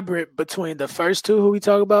good hybrid between the first two who we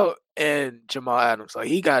talk about and Jamal Adams.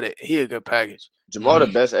 He got it. He a good package. Jamal, the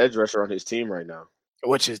best edge rusher on his team right now.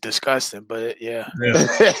 Which is disgusting, but yeah.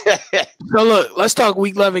 So look, let's talk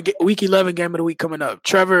week 11 game of the week coming up.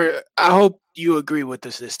 Trevor, I hope you agree with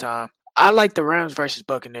us this time. I like the Rams versus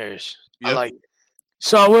Buccaneers. Yep. I like it.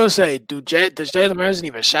 So I will say, does Jalen Ramsey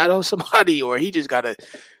even shadow somebody, or he just got to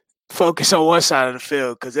focus on one side of the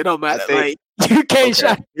field? Because it don't matter. You can't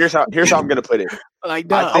shadow. Here's how I'm going to put it. I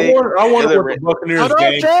wonder what the Buccaneers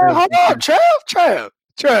game. Hold on,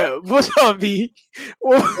 Trev. What's up, B?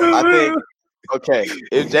 I think. Okay,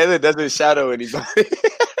 if Jalen doesn't shadow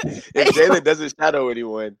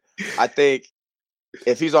anyone, I think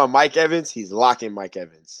if he's on Mike Evans, he's locking Mike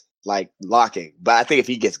Evans. Like locking. But I think if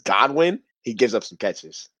he gets Godwin, he gives up some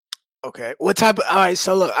catches. Okay. All right,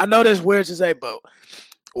 so look, I know this weird to say, but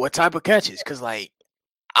what type of catches? Because, I'd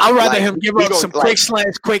rather him give up some quick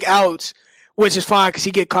slants, quick outs, which is fine because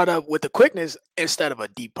he get caught up with the quickness instead of a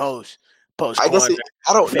deep post I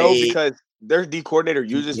don't know because their D coordinator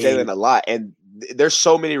uses Jalen a lot, and there's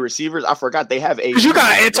so many receivers. I forgot they have because you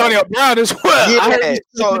got Antonio Brown as well. Yeah,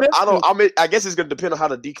 so I guess it's going to depend on how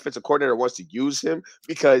the defensive coordinator wants to use him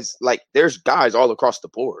because there's guys all across the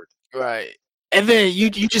board, right? And then you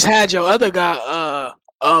just had your other guy,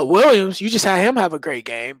 Williams. You just had him have a great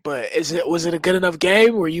game, but was it a good enough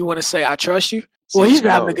game where you want to say I trust you? Well, he's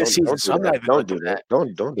been having a good season, so I'm not even going to do that.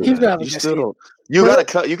 Don't do that. You still don't. You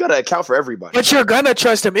gotta account for everybody. But you're gonna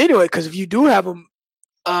trust him anyway, because if you do have him,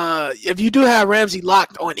 if you do have Ramsey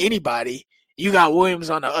locked on anybody, you got Williams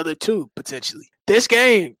on the other two potentially. This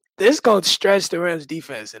game, this gonna stretch the Rams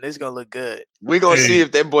defense, and it's gonna look good. We're gonna see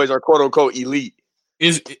if them boys are quote unquote elite.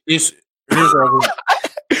 Yeah,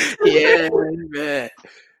 man.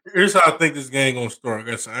 Here's how I think this game gonna start. I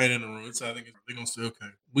guess I ain't in the room. It's how I think they're gonna say, okay,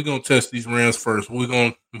 we're gonna test these Rams first. We're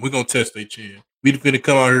gonna test their chin. We finna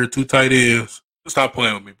come out here 2 tight ends. Stop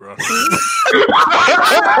playing with me, bro. I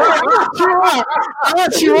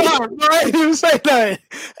let you rock, bro. I didn't even say that.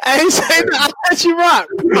 I ain't say that. I let you rock.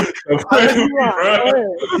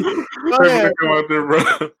 Go ahead. Come out there, bro.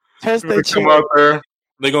 Test their chin. Come out there.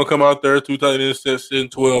 They're gonna come out there 2 tight ends, set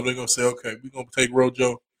 12. They're gonna say, okay, we're gonna take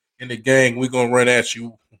Rojo in the gang. We're gonna run at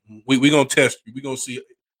you. We gonna test you. We're gonna see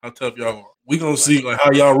how tough y'all are. We're gonna see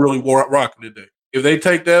how y'all really rocking today. If they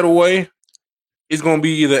take that away, it's gonna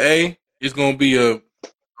be either it's gonna be a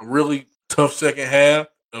really tough second half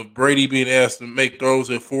of Brady being asked to make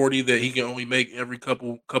throws at 40 that he can only make every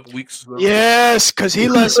couple weeks. Yes, because he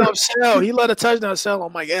let some sell. He let a touchdown sell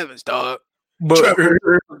on Mike Evans, dog. But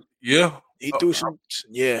yeah, he threw some.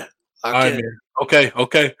 Yeah. Okay.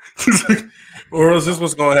 Or else this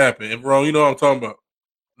what's gonna happen. And bro, you know what I'm talking about.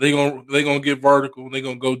 They gonna get vertical. They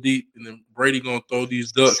gonna go deep, and then Brady gonna throw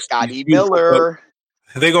these ducks. Scotty Miller.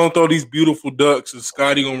 They gonna throw these beautiful ducks, and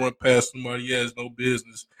Scotty gonna run past somebody he has no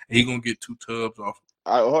business, and he gonna get 2 tubs off.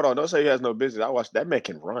 Hold on, don't say he has no business. I watched that man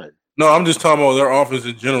can run. No, I'm just talking about their offense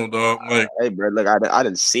in general, dog. Hey, bro, look, I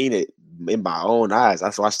didn't seen it in my own eyes.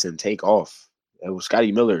 I watched him take off.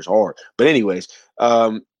 Scotty Miller is hard, but anyways,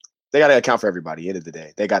 they gotta account for everybody. End of the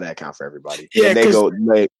day, they gotta account for everybody. Yeah,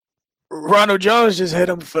 because Ronald Jones just hit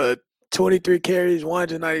him for 23 carries,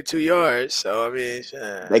 192 yards. So, I mean,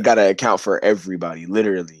 they got to account for everybody,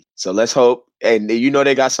 literally. So, let's hope. And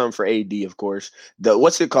they got something for AD, of course.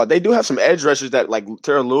 What's it called? They do have some edge rushers that, like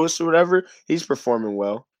Terrell Lewis or whatever. He's performing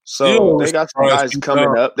well. So, they got some guys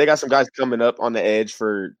coming up. They got some guys coming up on the edge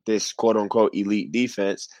for this quote-unquote elite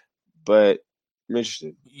defense. But I'm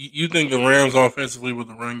interested. You think the Rams offensively with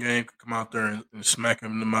the run game could come out there and smack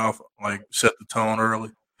him in the mouth, like set the tone early?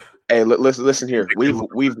 Hey, listen here.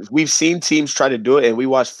 We've seen teams try to do it, and we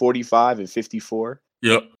watched 45 and 54.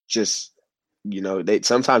 Yep. Just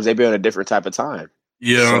sometimes they be on a different type of time.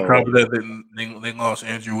 Yeah. So, on top of that, they lost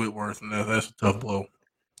Andrew Whitworth, and that's a tough blow.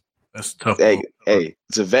 That's a tough blow. Hey,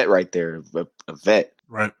 it's a vet right there. A vet.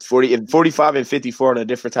 Right. 45 and 54 on a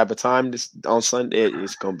different type of time. On Sunday,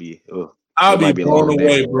 it's gonna be. I'll be blown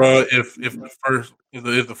away, bro. If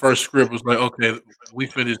the first script was like, okay, we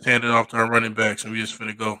finished handing off to our running backs, and we just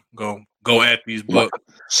finna go at these bucks.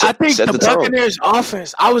 I think the Buccaneers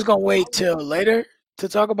offense. I was gonna wait till later to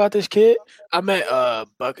talk about this kid. I meant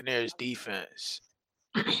Buccaneers defense.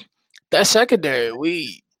 That secondary,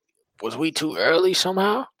 we too early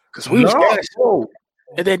somehow because we was gassed.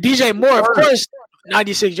 And then DJ Moore, of course,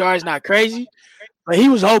 96 yards, not crazy, but he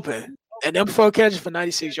was open. And them 4 catches for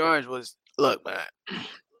 96 yards was. Look, man.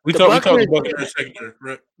 We talked about Buccaneers secondary,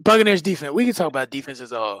 correct? Buccaneers defense. We can talk about defense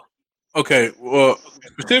as a whole. Okay, well,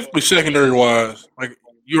 specifically secondary-wise, like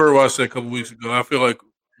you heard what I said a couple weeks ago, I feel like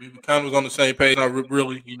we kind of was on the same page. Not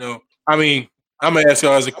really, I mean, I'm going to ask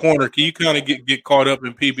y'all as a corner, can you kind of get caught up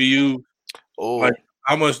in PBU? Oh. Like,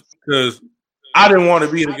 how much – because I didn't want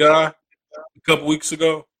to be the guy a couple weeks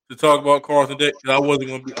ago to talk about Carlton Day. I wasn't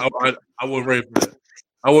going to be. I wasn't ready for that.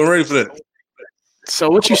 I wasn't ready for that. So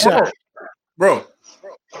what you said, bro?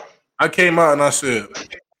 I came out and I said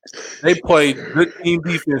they played good team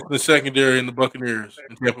defense in the secondary in the Buccaneers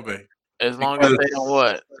in Tampa Bay. As long as they don't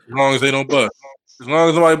what? As long as they don't bust. As long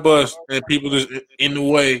as nobody busts and people just in the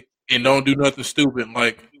way and don't do nothing stupid,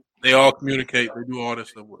 like they all communicate, they do all this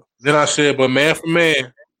stuff with. Then I said, but man for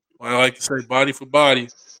man, I like to say body for body,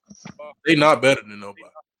 they not better than nobody.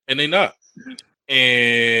 And they not.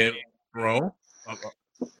 And wrong.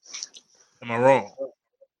 Am I wrong?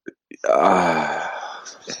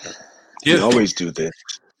 You always do this.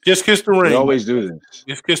 Just kiss the ring. You always do this.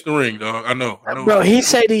 Just kiss the ring, dog. I know. Bro, he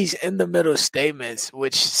said these in the middle statements,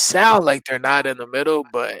 which sound like they're not in the middle,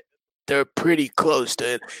 but they're pretty close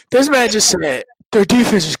to it. This man just said their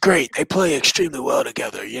defense is great. They play extremely well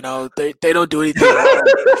together. You know, they don't do anything wrong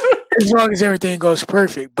as long as everything goes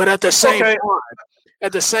perfect. But at the same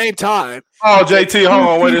time, oh, JT, hold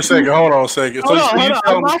on, wait a second. Hold on a second. Hold on.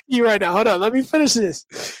 I'm mocking you right now. Hold on, let me finish this.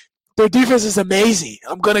 Their defense is amazing.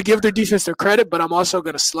 I'm going to give their defense their credit, but I'm also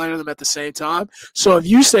going to slander them at the same time. So if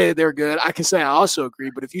you say they're good, I can say I also agree.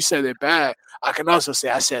 But if you say they're bad, I can also say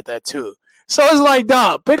I said that too. So it's like,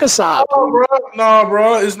 dog, pick a side. No,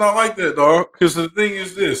 bro. It's not like that, dog. Because the thing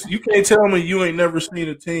is this. You can't tell me you ain't never seen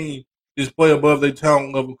a team just play above their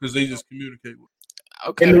talent level because they just communicate with it.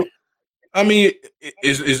 Okay. And, I mean,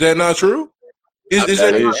 is that not true? Is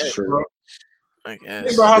that not true, bro? I guess.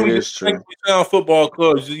 Think about how many sound football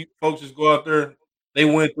clubs folks just go out there, they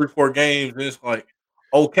win 3-4 games, and it's like,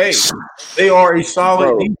 okay, they are a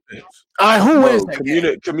solid defense. All right, who wins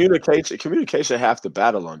that communication half the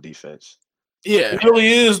battle on defense. Yeah. It really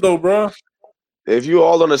is, though, bro. If you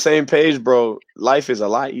all on the same page, bro, life is a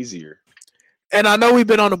lot easier. And I know we've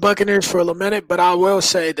been on the Buccaneers for a minute, but I will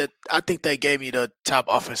say that I think they gave you the top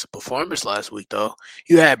offensive performance last week, though.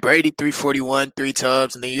 You had Brady, 341, 3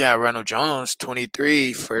 tubs, and then you had Ronald Jones,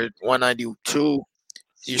 23 for 192.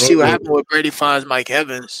 You see what happened with Brady finds Mike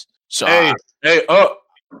Evans. So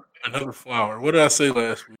another flower. What did I say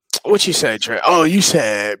last week? What you said, Trey? Oh, you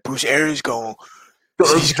said Bruce Arians going –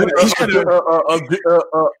 he said,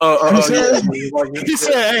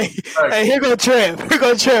 hey, here go Trev. Here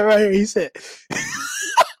go Trev right here. He said,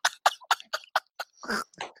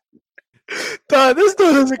 this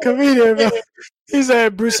dude is a comedian, bro. He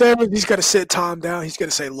said, Bruce Arians, he's got to sit Tom down. He's going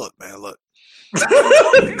to say, look, man, look. He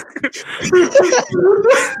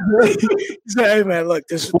said, hey, man, look.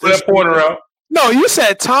 This pointer out. No, you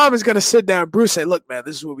said Tom is going to sit down. Bruce said, look, man,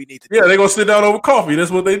 this is what we need to do. Yeah, they're going to sit down over coffee. That's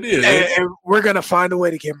what they did. And we're going to find a way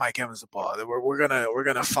to give Mike Evans the ball. We're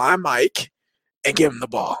gonna find Mike and give him the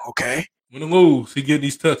ball, okay? Win or lose, he get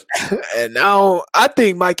these touches. And now I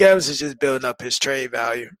think Mike Evans is just building up his trade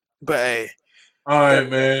value. But, hey. All right,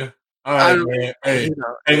 man. Hey,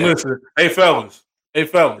 listen. Hey, fellas. Mike,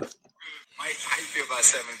 how you feel about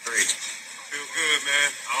 7-3? Feel good, man.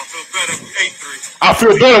 I don't feel better. We 8-3. I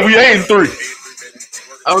feel better. We 8-3.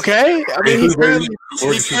 Okay, I mean he's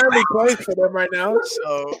currently playing for them right now.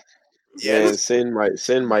 So yeah, send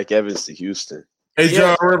Mike Evans to Houston. Hey,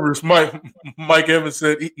 John Rivers, Mike Evans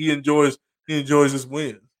said he enjoys his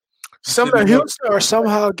win. Houston or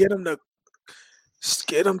somehow get him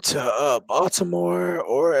to Baltimore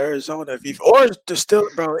or Arizona, or to still,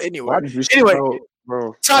 bro. Anyway,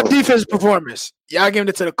 bro. Top defense performance. Y'all giving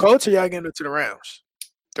it to the Colts or y'all giving it to the Rams?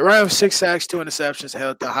 The Rams 6 sacks, 2 interceptions,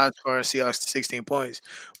 held the high scoring Seahawks to 16 points.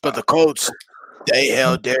 But the Colts, they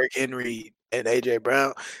held Derrick Henry and A.J.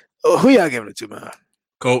 Brown. Oh, who y'all giving it to, man?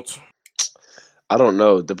 Colts. I don't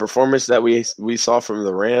know. The performance that we saw from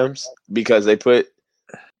the Rams, because they put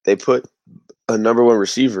a number one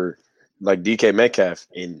receiver like DK Metcalf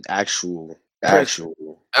in actual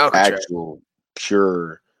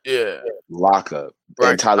pure lockup.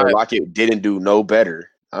 Right. And Tyler Lockett didn't do no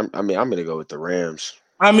better. I'm going to go with the Rams.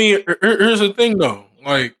 I mean, here's the thing, though.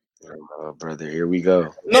 Like, oh, brother, here we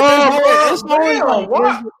go. No,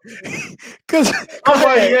 bro. Because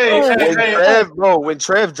when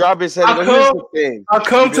Trev dropped his head, here's the thing. I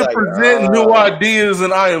come to present new ideas,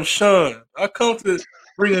 and I am shunned. I come to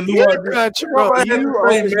bring a new idea.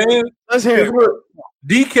 Let's hear it.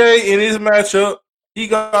 DK in his matchup, he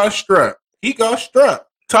got strapped.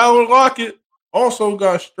 Tyler Lockett also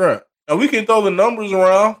got strapped. Now, we can throw the numbers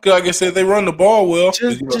around because, like I said, they run the ball well.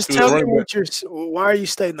 Just tell me why are you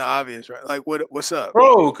stating the obvious, right? Like, what's up?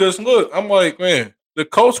 Bro, because, look, I'm like, man, the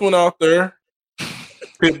Colts went out there,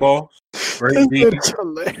 pit balls. It's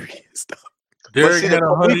hilarious,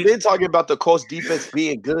 though. We've been talking about the Colts defense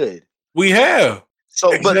being good. We have. So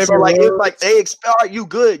like it's like they expect you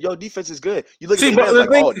good. Your defense is good. You look at the Rams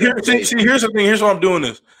like, here's the thing. Here's why I'm doing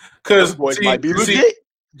this because might be legit.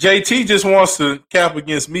 JT just wants to cap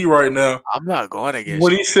against me right now. I'm not going against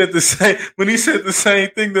when he said the same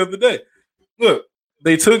thing the other day. Look,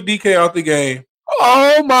 they took DK out the game.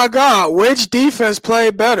 Oh my God! Which defense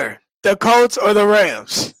played better, the Colts or the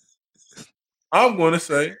Rams? I'm going to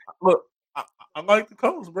say, look, I like the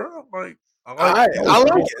Colts, bro. I like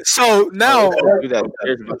it. So now do that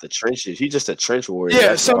about the trenches. He's just a trench warrior.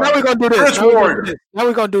 Yeah. So now we're gonna do this. Now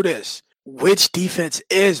we're gonna do this. Which defense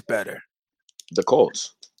is better? The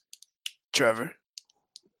Colts. Trevor.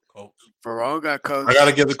 Colts. Ferrall got Colts. I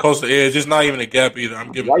gotta give the Colts the edge. It's not even a gap either.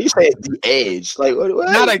 I'm giving. Why you say the edge? Like what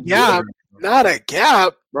not a gap. Not a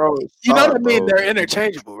gap, bro. You know what I mean? They're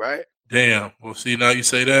interchangeable, right? Damn. Well, see now you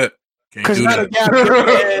say that. Because not a gap.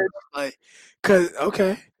 Edge, like,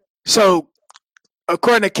 okay. So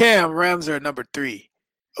according to Cam, Rams are number 3.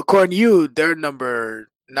 According to you, they're number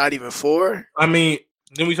not even 4. I mean,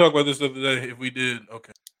 then we talked about this the other day. If we did,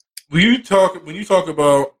 okay. When you talk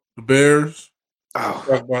about the Bears, talk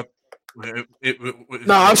about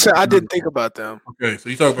I'm saying I didn't think about them. Okay, so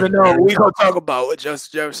you talk about we gonna talk about what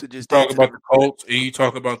Justin Jefferson just talk about the Colts and you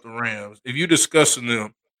talk about the Rams. If you discussing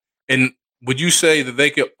them, and would you say that they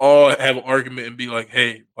could all have an argument and be like,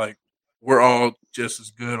 hey, like we're all just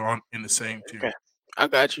as good in the same tier? Okay. I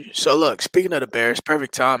got you. So look, speaking of the Bears,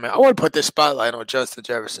 perfect timing. I want to put this spotlight on Justin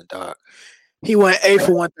Jefferson, dog. He went 8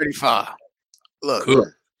 for 135. Look,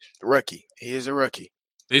 cool. Rookie. He is a rookie.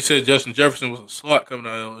 They said Justin Jefferson was a slot coming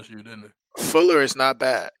out of LSU, didn't they? Fuller is not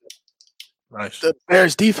bad. Nice. The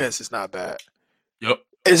Bears defense is not bad. Yep.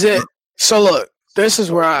 Is it? So look, this is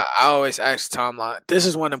where I always ask timeline. This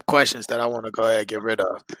is one of the questions that I want to go ahead and get rid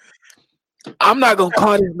of. I'm not going to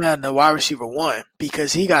call this man the wide receiver 1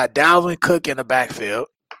 because he got Dalvin Cook in the backfield.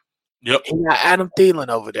 Yep. He got Adam Thielen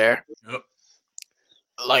over there. Yep.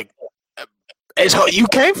 Like, you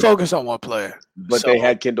can't focus on one player. But they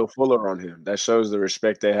had Kendall Fuller on him. That shows the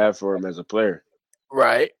respect they have for him as a player.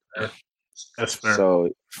 Right. That's fair. So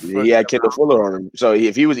he had Kendall Fuller on him. So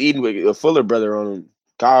if he was eating with a Fuller brother on him,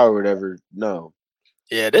 Kyle or whatever, no.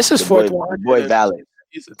 Yeah, this is fourth one. Boy valid.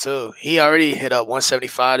 Season 2. He already hit up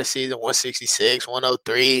 175 this season, 166,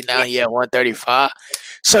 103. Now he at 135.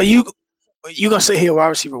 So you gonna say he a wide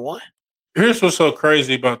receiver 1? Here's what's so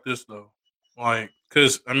crazy about this though, like,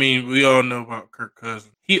 because I mean we all know about Kirk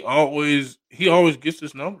Cousins. He always gets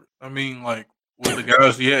his number. I mean, like with the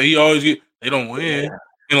guys, he always they don't win,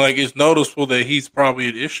 and like it's noticeable that he's probably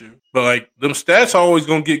an issue. But like them stats always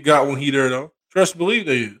gonna get got when he there though. Trust and believe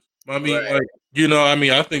they is. I mean, like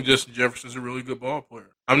I think Justin Jefferson's a really good ball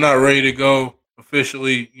player. I'm not ready to go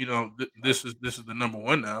officially. This is the number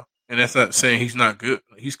 1 now, and that's not saying he's not good.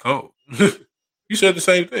 He's cold. You said the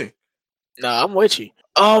same thing. No, I'm with you.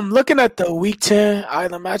 Looking at the Week 10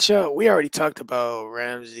 island matchup, we already talked about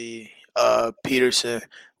Ramsey, Peterson.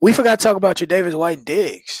 We forgot to talk about your Davis White and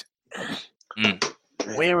Diggs.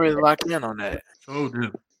 We ain't really locked in on that.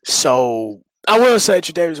 So I will say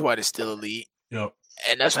Davis White is still elite. Yep.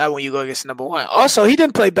 And that's how when you go against number 1. Also, he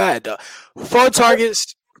didn't play bad though. 4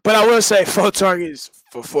 targets, but I will say 4 targets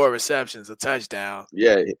for 4 receptions, a touchdown.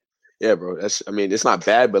 Yeah, bro. It's not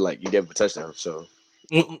bad, but like you gave him a touchdown, so.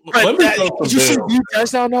 Did you see the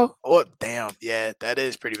touchdown though? Oh damn! Yeah, that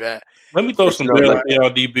is pretty bad. Let me throw some y'all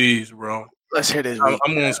DBs, bro. Let's hear this. I'm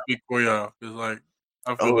gonna speak for y'all because like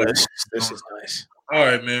I feel like this is nice. All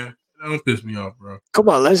right, man. Don't piss me off, bro. Come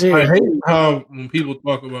on, let's hear. I hate how when people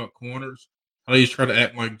talk about corners, how they try to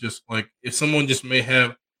act like just like if someone just may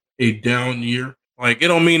have a down year, like it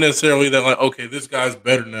don't mean necessarily that like okay, this guy's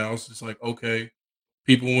better now. It's just like okay,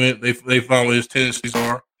 people went, they found what his tendencies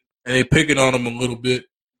are. And they picking on him a little bit,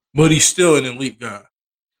 but he's still an elite guy.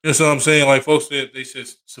 You know what I'm saying? Like folks said, they said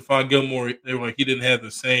Stephon Gilmore, they were like he didn't have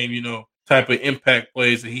the same, type of impact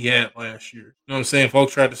plays that he had last year. You know what I'm saying?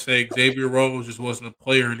 Folks tried to say Xavier Rhodes just wasn't a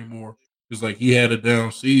player anymore because like he had a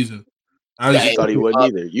down season. I just thought he wouldn't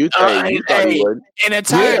either. You thought he would. An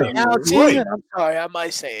entire down season. I'm sorry, I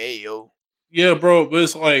might say, hey yo. Yeah, bro, but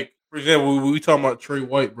it's like, for example, we talking about Trey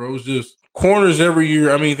White, bro. It's just corners every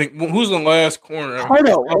year. I mean, who's the last corner? Hold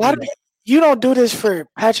on. You don't do this for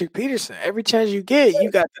Patrick Peterson. Every chance you get, you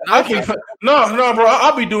got the knock. No, bro.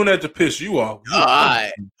 I'll be doing that to piss you off. All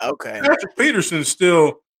right. Okay. Patrick Peterson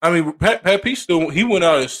still. I mean, Pat P still. He went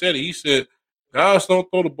out and said it. He said, "Guys, don't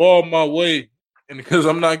throw the ball my way," and because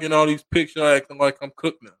I'm not getting all these picks, y'all acting like I'm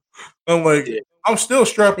cooked now. I'm like, I'm still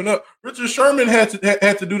strapping up. Richard Sherman had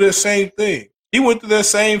to do that same thing. He went through that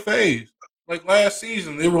same phase. Like last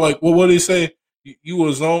season, they were like, "Well, what did he say? You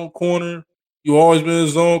a zone corner." You always been in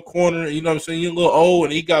his zone corner. You know what I'm saying? You're a little old,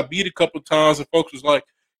 and he got beat a couple times, and folks was like,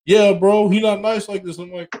 "Yeah, bro, he not nice like this."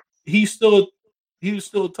 I'm like, he was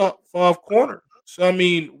still a top 5 corner. So I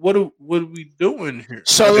mean, what are we doing here?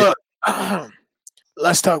 So look,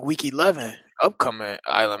 let's talk week 11 upcoming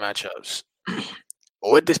island matchups.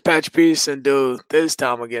 What does Patrick Peterson do this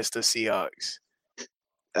time against the Seahawks?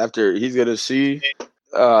 After he's gonna see,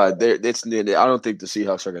 I don't think the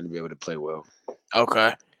Seahawks are gonna be able to play well.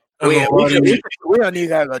 Okay. We don't need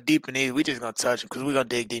to go deep in these. We just gonna touch them because we're gonna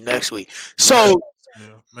dig deep next week. So,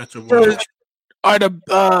 are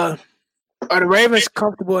the Ravens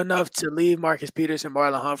comfortable enough to leave Marcus Peters and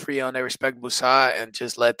Marlon Humphrey on their respectable side and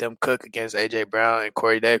just let them cook against AJ Brown and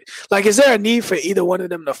Corey Davis? Like, is there a need for either one of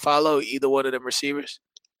them to follow either one of them receivers?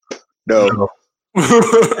 No.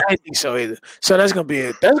 I don't think so either. So that's gonna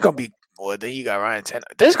be well, then you got Ryan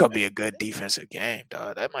Tannehill. There's gonna be a good defensive game,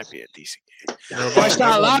 dog. That might be a decent game.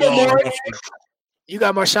 Marshawn Lattimore. You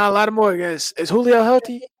got Marshawn Lattimore against. Is Julio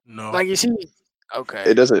healthy? No. Like, is he? Okay.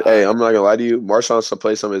 It doesn't. Hey, I'm not gonna lie to you. Marshawn's to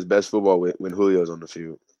play some of his best football when Julio's on the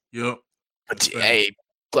field. Yep. But hey,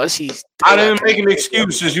 plus he's. I didn't make an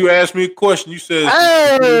excuse. Just you asked me a question. You said,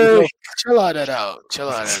 "Hey, chill out that out.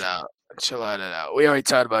 We already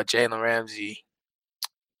talked about Jalen Ramsey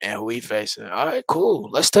and who we facing. All right, cool.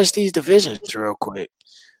 Let's touch these divisions real quick.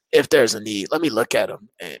 If there's a need, let me look at them.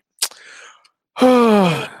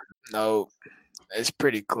 No, it's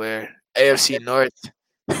pretty clear. AFC North.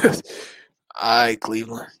 All right,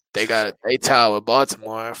 Cleveland. They tied with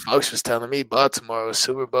Baltimore. Folks was telling me Baltimore was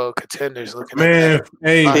Super Bowl contenders. Looking man,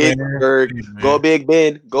 Pittsburgh, go Big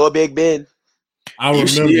Ben, go Big Ben. I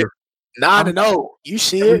remember 9-0. You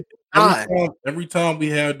see it? Every time we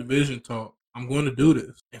have division talk, I'm going to do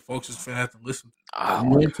this, and folks is gonna have to listen. Oh,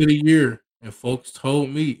 we went to the year, and folks told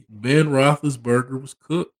me Ben Roethlisberger was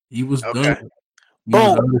cooked. He was done. He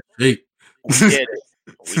was out of shape. We did it.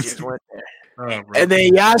 We just went there. And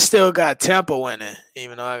then y'all still got Tampa winning,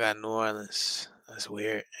 even though I got New Orleans. That's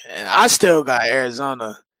weird. And I still got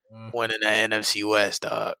Arizona winning the NFC West,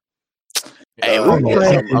 dog. Hey, I'm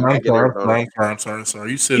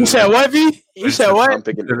sorry. You said what, V? You said what? I'm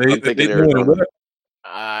picking Arizona.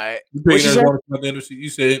 All right. You picking Arizona from the NFC? You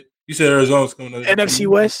said Arizona's coming out. NFC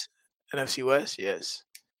West? NFC West, yes.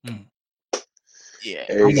 Yeah.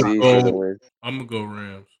 I'm gonna go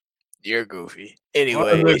Rams. You're goofy.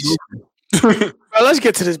 Anyways. Bro, let's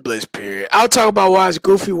get to this blitz period. I'll talk about why it's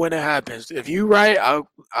goofy when it happens. If you right,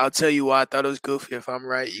 I'll tell you why I thought it was goofy. If I'm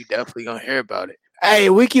right, you definitely gonna hear about it. Hey,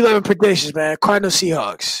 week 11 predictions, man. Cardinals,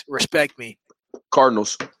 Seahawks. Respect me.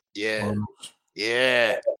 Cardinals. Yeah.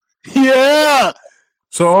 Yeah.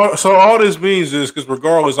 So all this means is because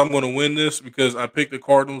regardless, I'm going to win this because I picked the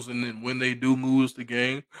Cardinals, and then when they do lose the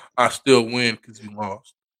game, I still win because you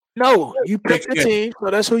lost. No, you picked the team,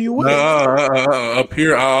 so that's who you win. Up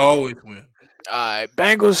here, I always win. All right,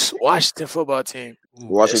 Bengals, Washington football team.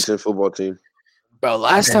 Washington football team. Bro,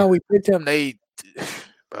 last time we picked them, we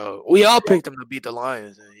all picked them to beat the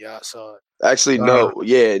Lions, and y'all saw it. Actually, no.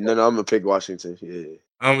 Yeah, no, I'm going to pick Washington. Yeah.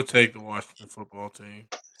 I'm going to take the Washington football team.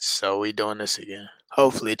 So we doing this again.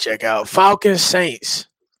 Hopefully check out Falcons, Saints.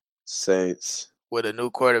 With a new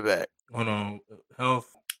quarterback. Hold on.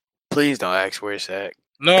 Health. Please don't ask where it's at.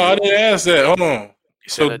 No, I didn't ask that. Hold on. You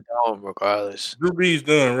said it dome regardless. Drew Brees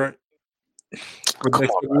done, right?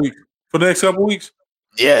 For the next couple weeks?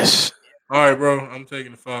 Yes. All right, bro. I'm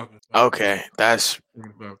taking the Falcons. Okay. That's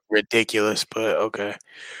ridiculous, but okay.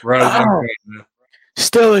 Right.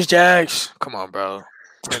 Steelers, Jags. Come on, bro.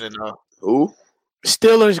 10-0. Who?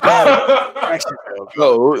 Steelers got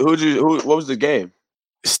Jacksonville. What was the game?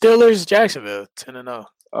 Steelers, Jacksonville, 10-0.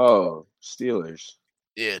 Oh, Steelers.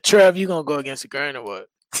 Yeah, Trev, you gonna go against the grain or what?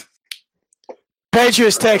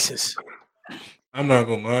 Patriots, Texans. I'm not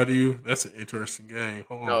gonna lie to you. That's an interesting game.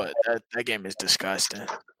 Hold on. No, that game is disgusting.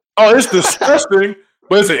 Oh, it's disgusting,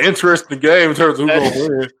 but it's an interesting game in terms of who's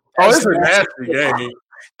gonna win. Oh, it's a nasty game.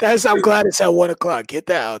 I'm glad it's at 1:00. Get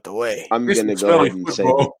that out the way. I'm gonna go ahead and say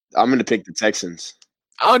I'm gonna pick the Texans.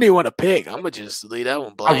 I don't even want to pick. I'm gonna just leave that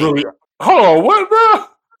one blank. Hold on, what, bro?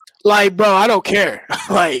 Like, bro, I don't care.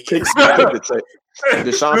 Like, Deshaun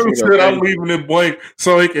said I'm leaving it blank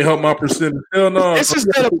so he can help my percentage. Hell no. This is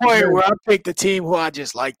to the point where I pick the team who I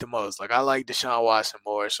just like the most. Like, I like Deshaun Watson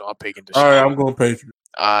more, so I'm picking Deshaun. All right, I'm going Patriots.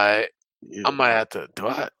 All right. Yeah. I might have to do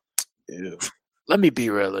it. Yeah. Let me be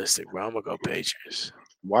realistic, bro. I'm gonna go Patriots.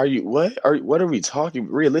 Why are you? What are we talking?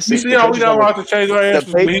 Realistic? You see how we not allowed to change our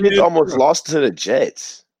answers? The Patriots almost lost to the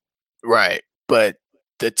Jets. Right, but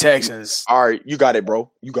the Texans. All right, you got it,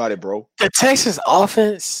 bro. The Texans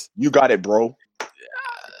offense. You got it, bro.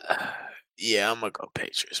 Yeah, I'm gonna go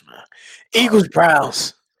Patriots, man. Eagles,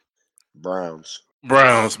 Browns. Browns.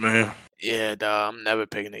 Browns, man. Yeah, dog, I'm never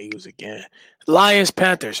picking the Eagles again. Lions,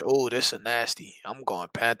 Panthers. Oh, this is nasty. I'm going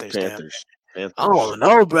Panthers. Panthers. Damn. I don't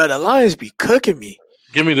know, bro. The Lions be cooking me.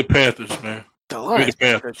 Give me the Panthers, man. The Lions. Give me the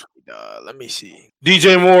Panthers. Let me see.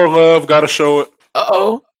 DJ Moore, love, gotta show it.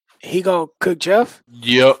 Uh-oh. He gonna cook Jeff?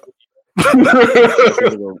 Yep.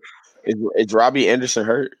 Is Robbie Anderson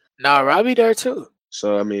hurt? Nah, Robbie there too.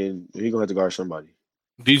 So I mean, he gonna have to guard somebody.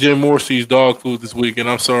 DJ Moore sees dog food this weekend.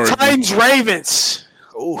 I'm sorry. Titans, Ravens.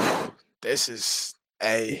 Ooh, this is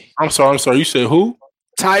I'm sorry. You said who?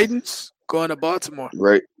 Titans going to Baltimore.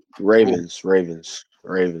 Right. Ravens.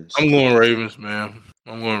 I'm going Ravens, man.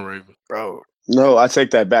 I'm going Ravens, bro. No, I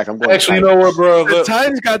take that back. I'm going. Actually, you know what, bro? The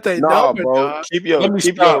Titans got their number, bro. dog. Keep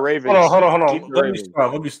your Ravens. Hold on.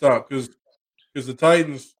 Let me stop because the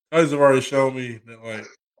Titans have already shown me that, like,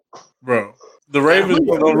 bro, the Ravens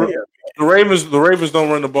don't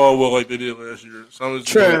run the ball well like they did last year. So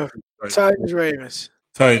Trev, Titans, Ravens.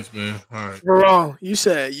 Titans, man. All right. We're wrong. You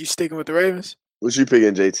said you sticking with the Ravens? What you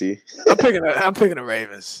picking, JT? I'm picking the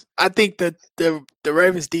Ravens. I think that the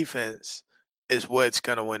Ravens defense is what's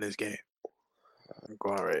gonna win this game. I'm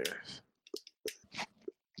going Ravens.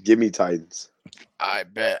 Give me Titans. I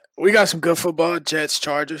bet. We got some good football. Jets,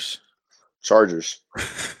 Chargers. I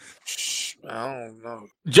don't know.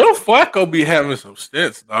 Joe Flacco be having some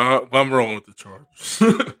stats, dog. I'm rolling with the Chargers.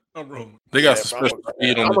 I'm rolling. They got some special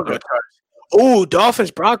speed on the Jets. Ooh,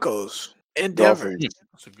 Dolphins, Broncos in Denver.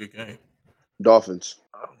 That's a good game. Dolphins.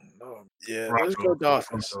 I don't know. Yeah, Broncos, let's go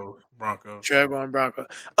Dolphins. Broncos. Trevor and Broncos.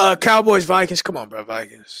 Cowboys, Vikings. Come on, bro,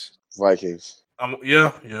 Vikings. I'm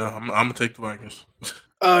gonna take the Vikings.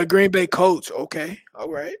 Green Bay, Colts. Okay, all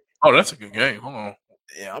right. Oh, that's a good game. Hold on.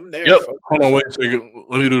 Yeah, I'm there. Yep. Hold on, wait a second.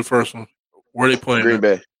 Let me do the first one. Where are they playing? Green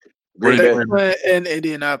Bay. They're playing in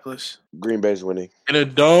Indianapolis. Green Bay's winning. In a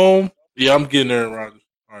dome. Yeah, I'm getting Aaron Rodgers.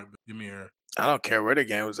 All right, give me Aaron. I don't care where the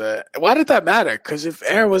game was at. Why did that matter? Because if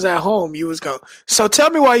Aaron was at home, you was going. So tell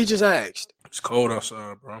me why you just asked. It's cold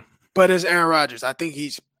outside, bro. But it's Aaron Rodgers. I think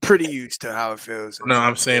he's pretty used to how it feels. No,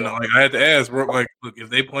 I'm saying like I had to ask, bro. Like, look, if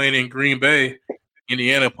they playing in Green Bay,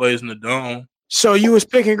 Indiana plays in the dome. So you was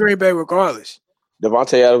picking Green Bay regardless.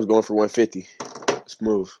 Devontae Adams going for 150.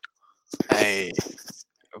 Smooth. Hey,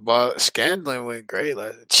 well, Scandling went great.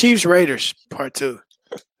 Chiefs Raiders Part 2.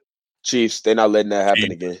 Chiefs, they're not letting that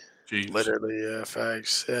happen again. Chiefs. Literally, yeah,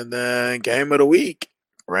 facts. And then game of the week,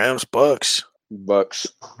 Rams Bucks. Bucks.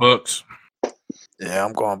 Yeah,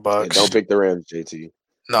 I'm going Bucks. Hey, don't pick the Rams, JT.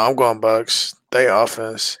 No, I'm going Bucks. They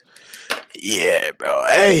offense. Yeah, bro.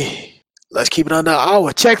 Hey, let's keep it under an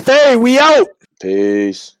hour. Check Faye. We out.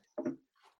 Peace.